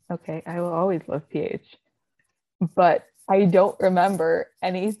PH. Okay, I will always love PH. But I don't remember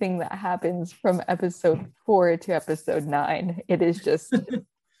anything that happens from episode 4 to episode 9. It is just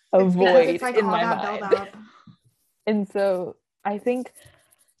a void in my mind. And so I think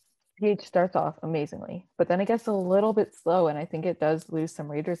PH starts off amazingly, but then it gets a little bit slow, and I think it does lose some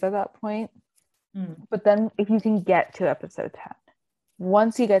readers at that point. But then if you can get to episode 10,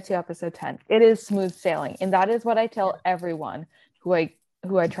 once you get to episode 10, it is smooth sailing. And that is what I tell everyone who I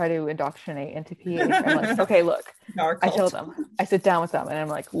try to indoctrinate into PH. I'm like, okay, look, I tell them, I sit down with them and I'm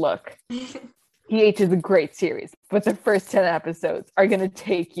like, look, PH is a great series, but the first 10 episodes are going to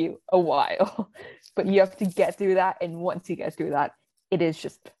take you a while, but you have to get through that. And once you get through that, it is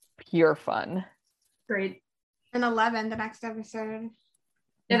just pure fun. Great. And 11, the next episode.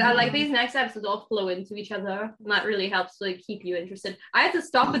 And I like these next episodes all flow into each other, and that really helps to like keep you interested. I had to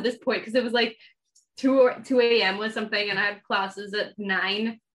stop at this point because it was like 2 a.m. or something, and I had classes at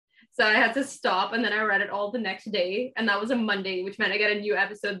 9, so I had to stop, and then I read it all the next day, and that was a Monday, which meant I got a new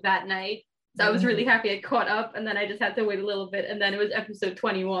episode that night. So I was really happy I caught up, and then I just had to wait a little bit, and then it was episode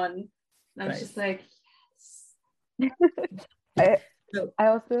 21, and I was just like, yes. I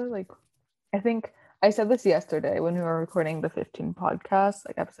also like, I think I said this yesterday when we were recording the 15 podcast,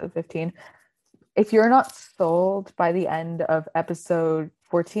 like episode 15. If you're not sold by the end of episode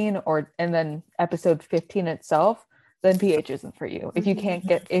 14 and then episode 15 itself, then PH isn't for you.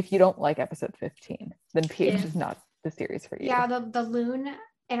 If you don't like episode 15, then PH is not the series for you. Yeah, the loon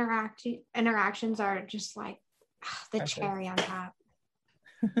interactions are just like the cherry on top.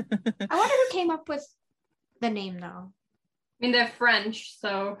 I wonder who came up with the name though. I mean, they're French,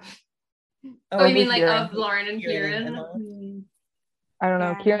 so. Oh, you mean like of Lauren and Kieran? I don't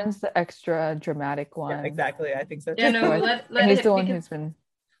know. Kieran's the extra dramatic one. Yeah, exactly. I think so. Yeah, no, he's the one who's been.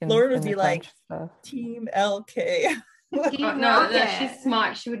 Lauren would be like Team LK. She's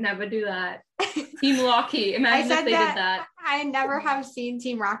smart. She would never do that. Team Locky. Imagine if they did that. I never have seen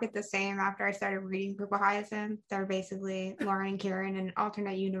Team Rocket the same after I started reading Purple Hyacinth. They're basically Lauren and Kieran in an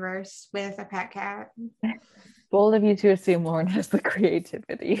alternate universe with a pet cat. Bold of you to assume Lauren has the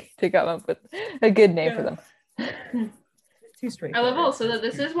creativity to come up with a good name for them. Too straight. I love also that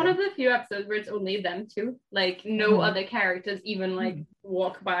this is one of the few episodes where it's only them two. Like no other characters even like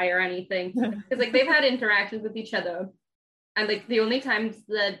walk by or anything. Because like they've had interactions with each other, and like the only times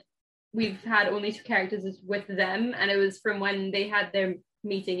that we've had only 2 characters is with them, and it was from when they had their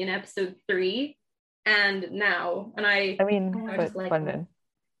meeting in episode 3, and now. And I mean, but Bundin,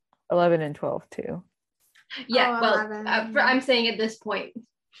 11 and 12 too. Yeah, I'm saying at this point,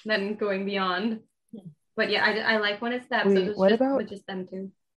 then going beyond. But yeah, I like when it's the episode. What about just them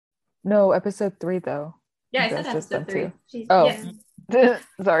two? No, episode 3 though. Yeah, I said episode 3. Oh, yeah.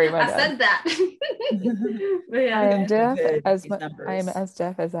 Sorry, my bad. I said that. But yeah, I am deaf I am as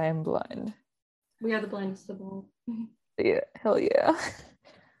deaf as I am blind. We are the blindest of all. Yeah, hell yeah.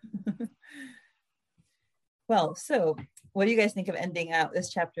 Well, so what do you guys think of ending out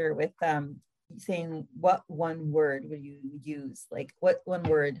this chapter with saying what one word would you use? Like what one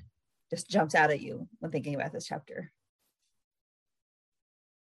word just jumps out at you when thinking about this chapter?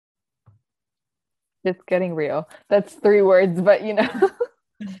 It's getting real. That's 3 words, but you know.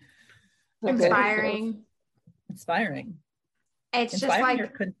 Inspiring. Inspiring It's just like or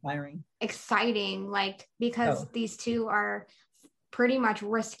conspiring? Exciting, like because these two are pretty much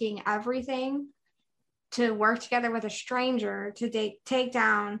risking everything to work together with a stranger to take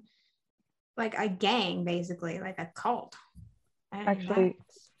down like a gang, basically, like a cult. Actually,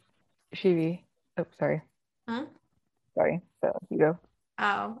 Shivii. Oh, sorry. Huh? Sorry. So you go.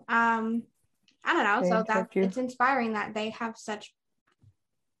 Oh, I don't know. So that it's inspiring that they have such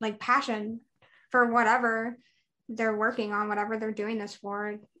like passion for whatever they're working on, whatever they're doing this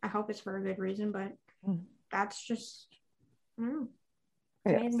for. I hope it's for a good reason, but that's just.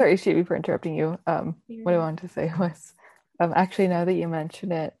 Yeah. Sorry, Shivii, for interrupting you. What I wanted to say was, actually, now that you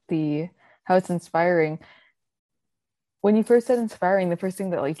mention it, how it's inspiring. when you first said inspiring, the first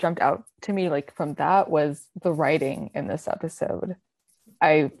thing that like jumped out to me like from that was the writing in this episode.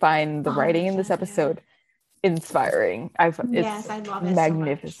 I find the writing in this episode inspiring. Yes, I love it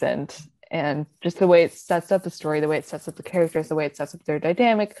magnificent. So much. And just the way it sets up the story, the way it sets up the characters, the way it sets up their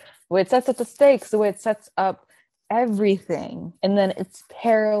dynamic, the way it sets up the stakes, the way it sets up everything. And then it's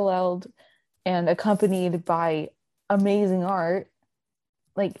paralleled and accompanied by amazing art.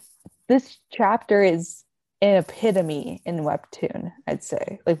 Like, this chapter is an epitome in webtoon, I'd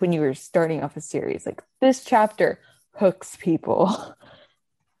say. Like, when you were starting off a series, like, this chapter hooks people.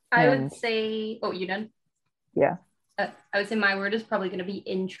 I would say, oh, you done? Yeah. I would say my word is probably going to be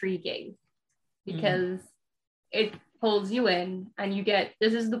intriguing, because it pulls you in and you get,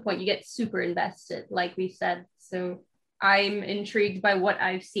 this is the point, you get super invested, like we said. So I'm intrigued by what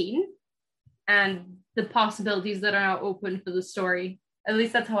I've seen and the possibilities that are now open for the story. At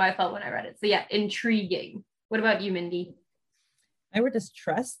least that's how I felt when I read it. So yeah, intriguing. What about you, Mindy? My word is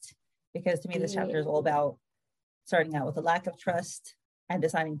trust, because to me this chapter is all about starting out with a lack of trust and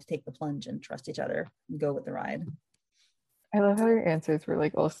deciding to take the plunge and trust each other and go with the ride. I love how your answers were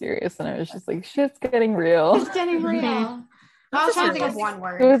like all serious, and I was just like, shit's getting real. It's getting real. I was trying to think of one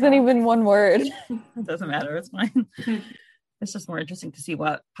word. It wasn't even one word. It doesn't matter. It's fine. It's just more interesting to see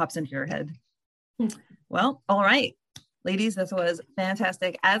what pops into your head. Well, all right. Ladies, this was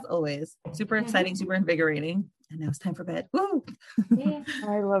fantastic as always. Super exciting, super invigorating. And now it's time for bed. Woo! Yeah.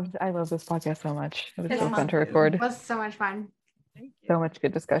 I love this podcast so much. It was so fun to record. It was so much fun. So much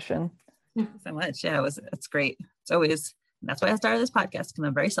good discussion. So much. Yeah, it's great. It's always, that's why I started this podcast, because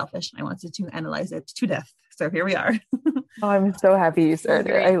I'm very selfish. I wanted to analyze it to death. So here we are. Oh, I'm so happy you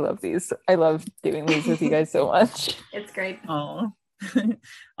started. I love these. I love doing these with you guys so much. It's great. Oh,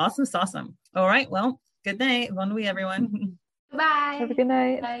 awesome. Awesome. All right. Well, good night. Bon nuit, everyone. Bye. Have a good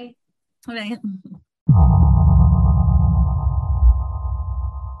night. Bye. Bye.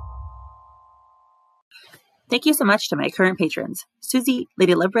 Thank you so much to my current patrons: Susie,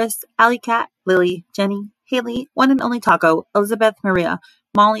 Lady Libris, Alley Cat, Lily, Jenny, Haley, One and Only Taco, Elizabeth, Maria,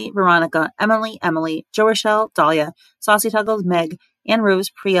 Molly, Veronica, Emily, Jo Rochelle, Dahlia, Saucy Tuggles, Meg, Anne Rose,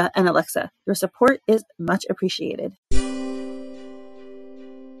 Priya, and Alexa. Your support is much appreciated.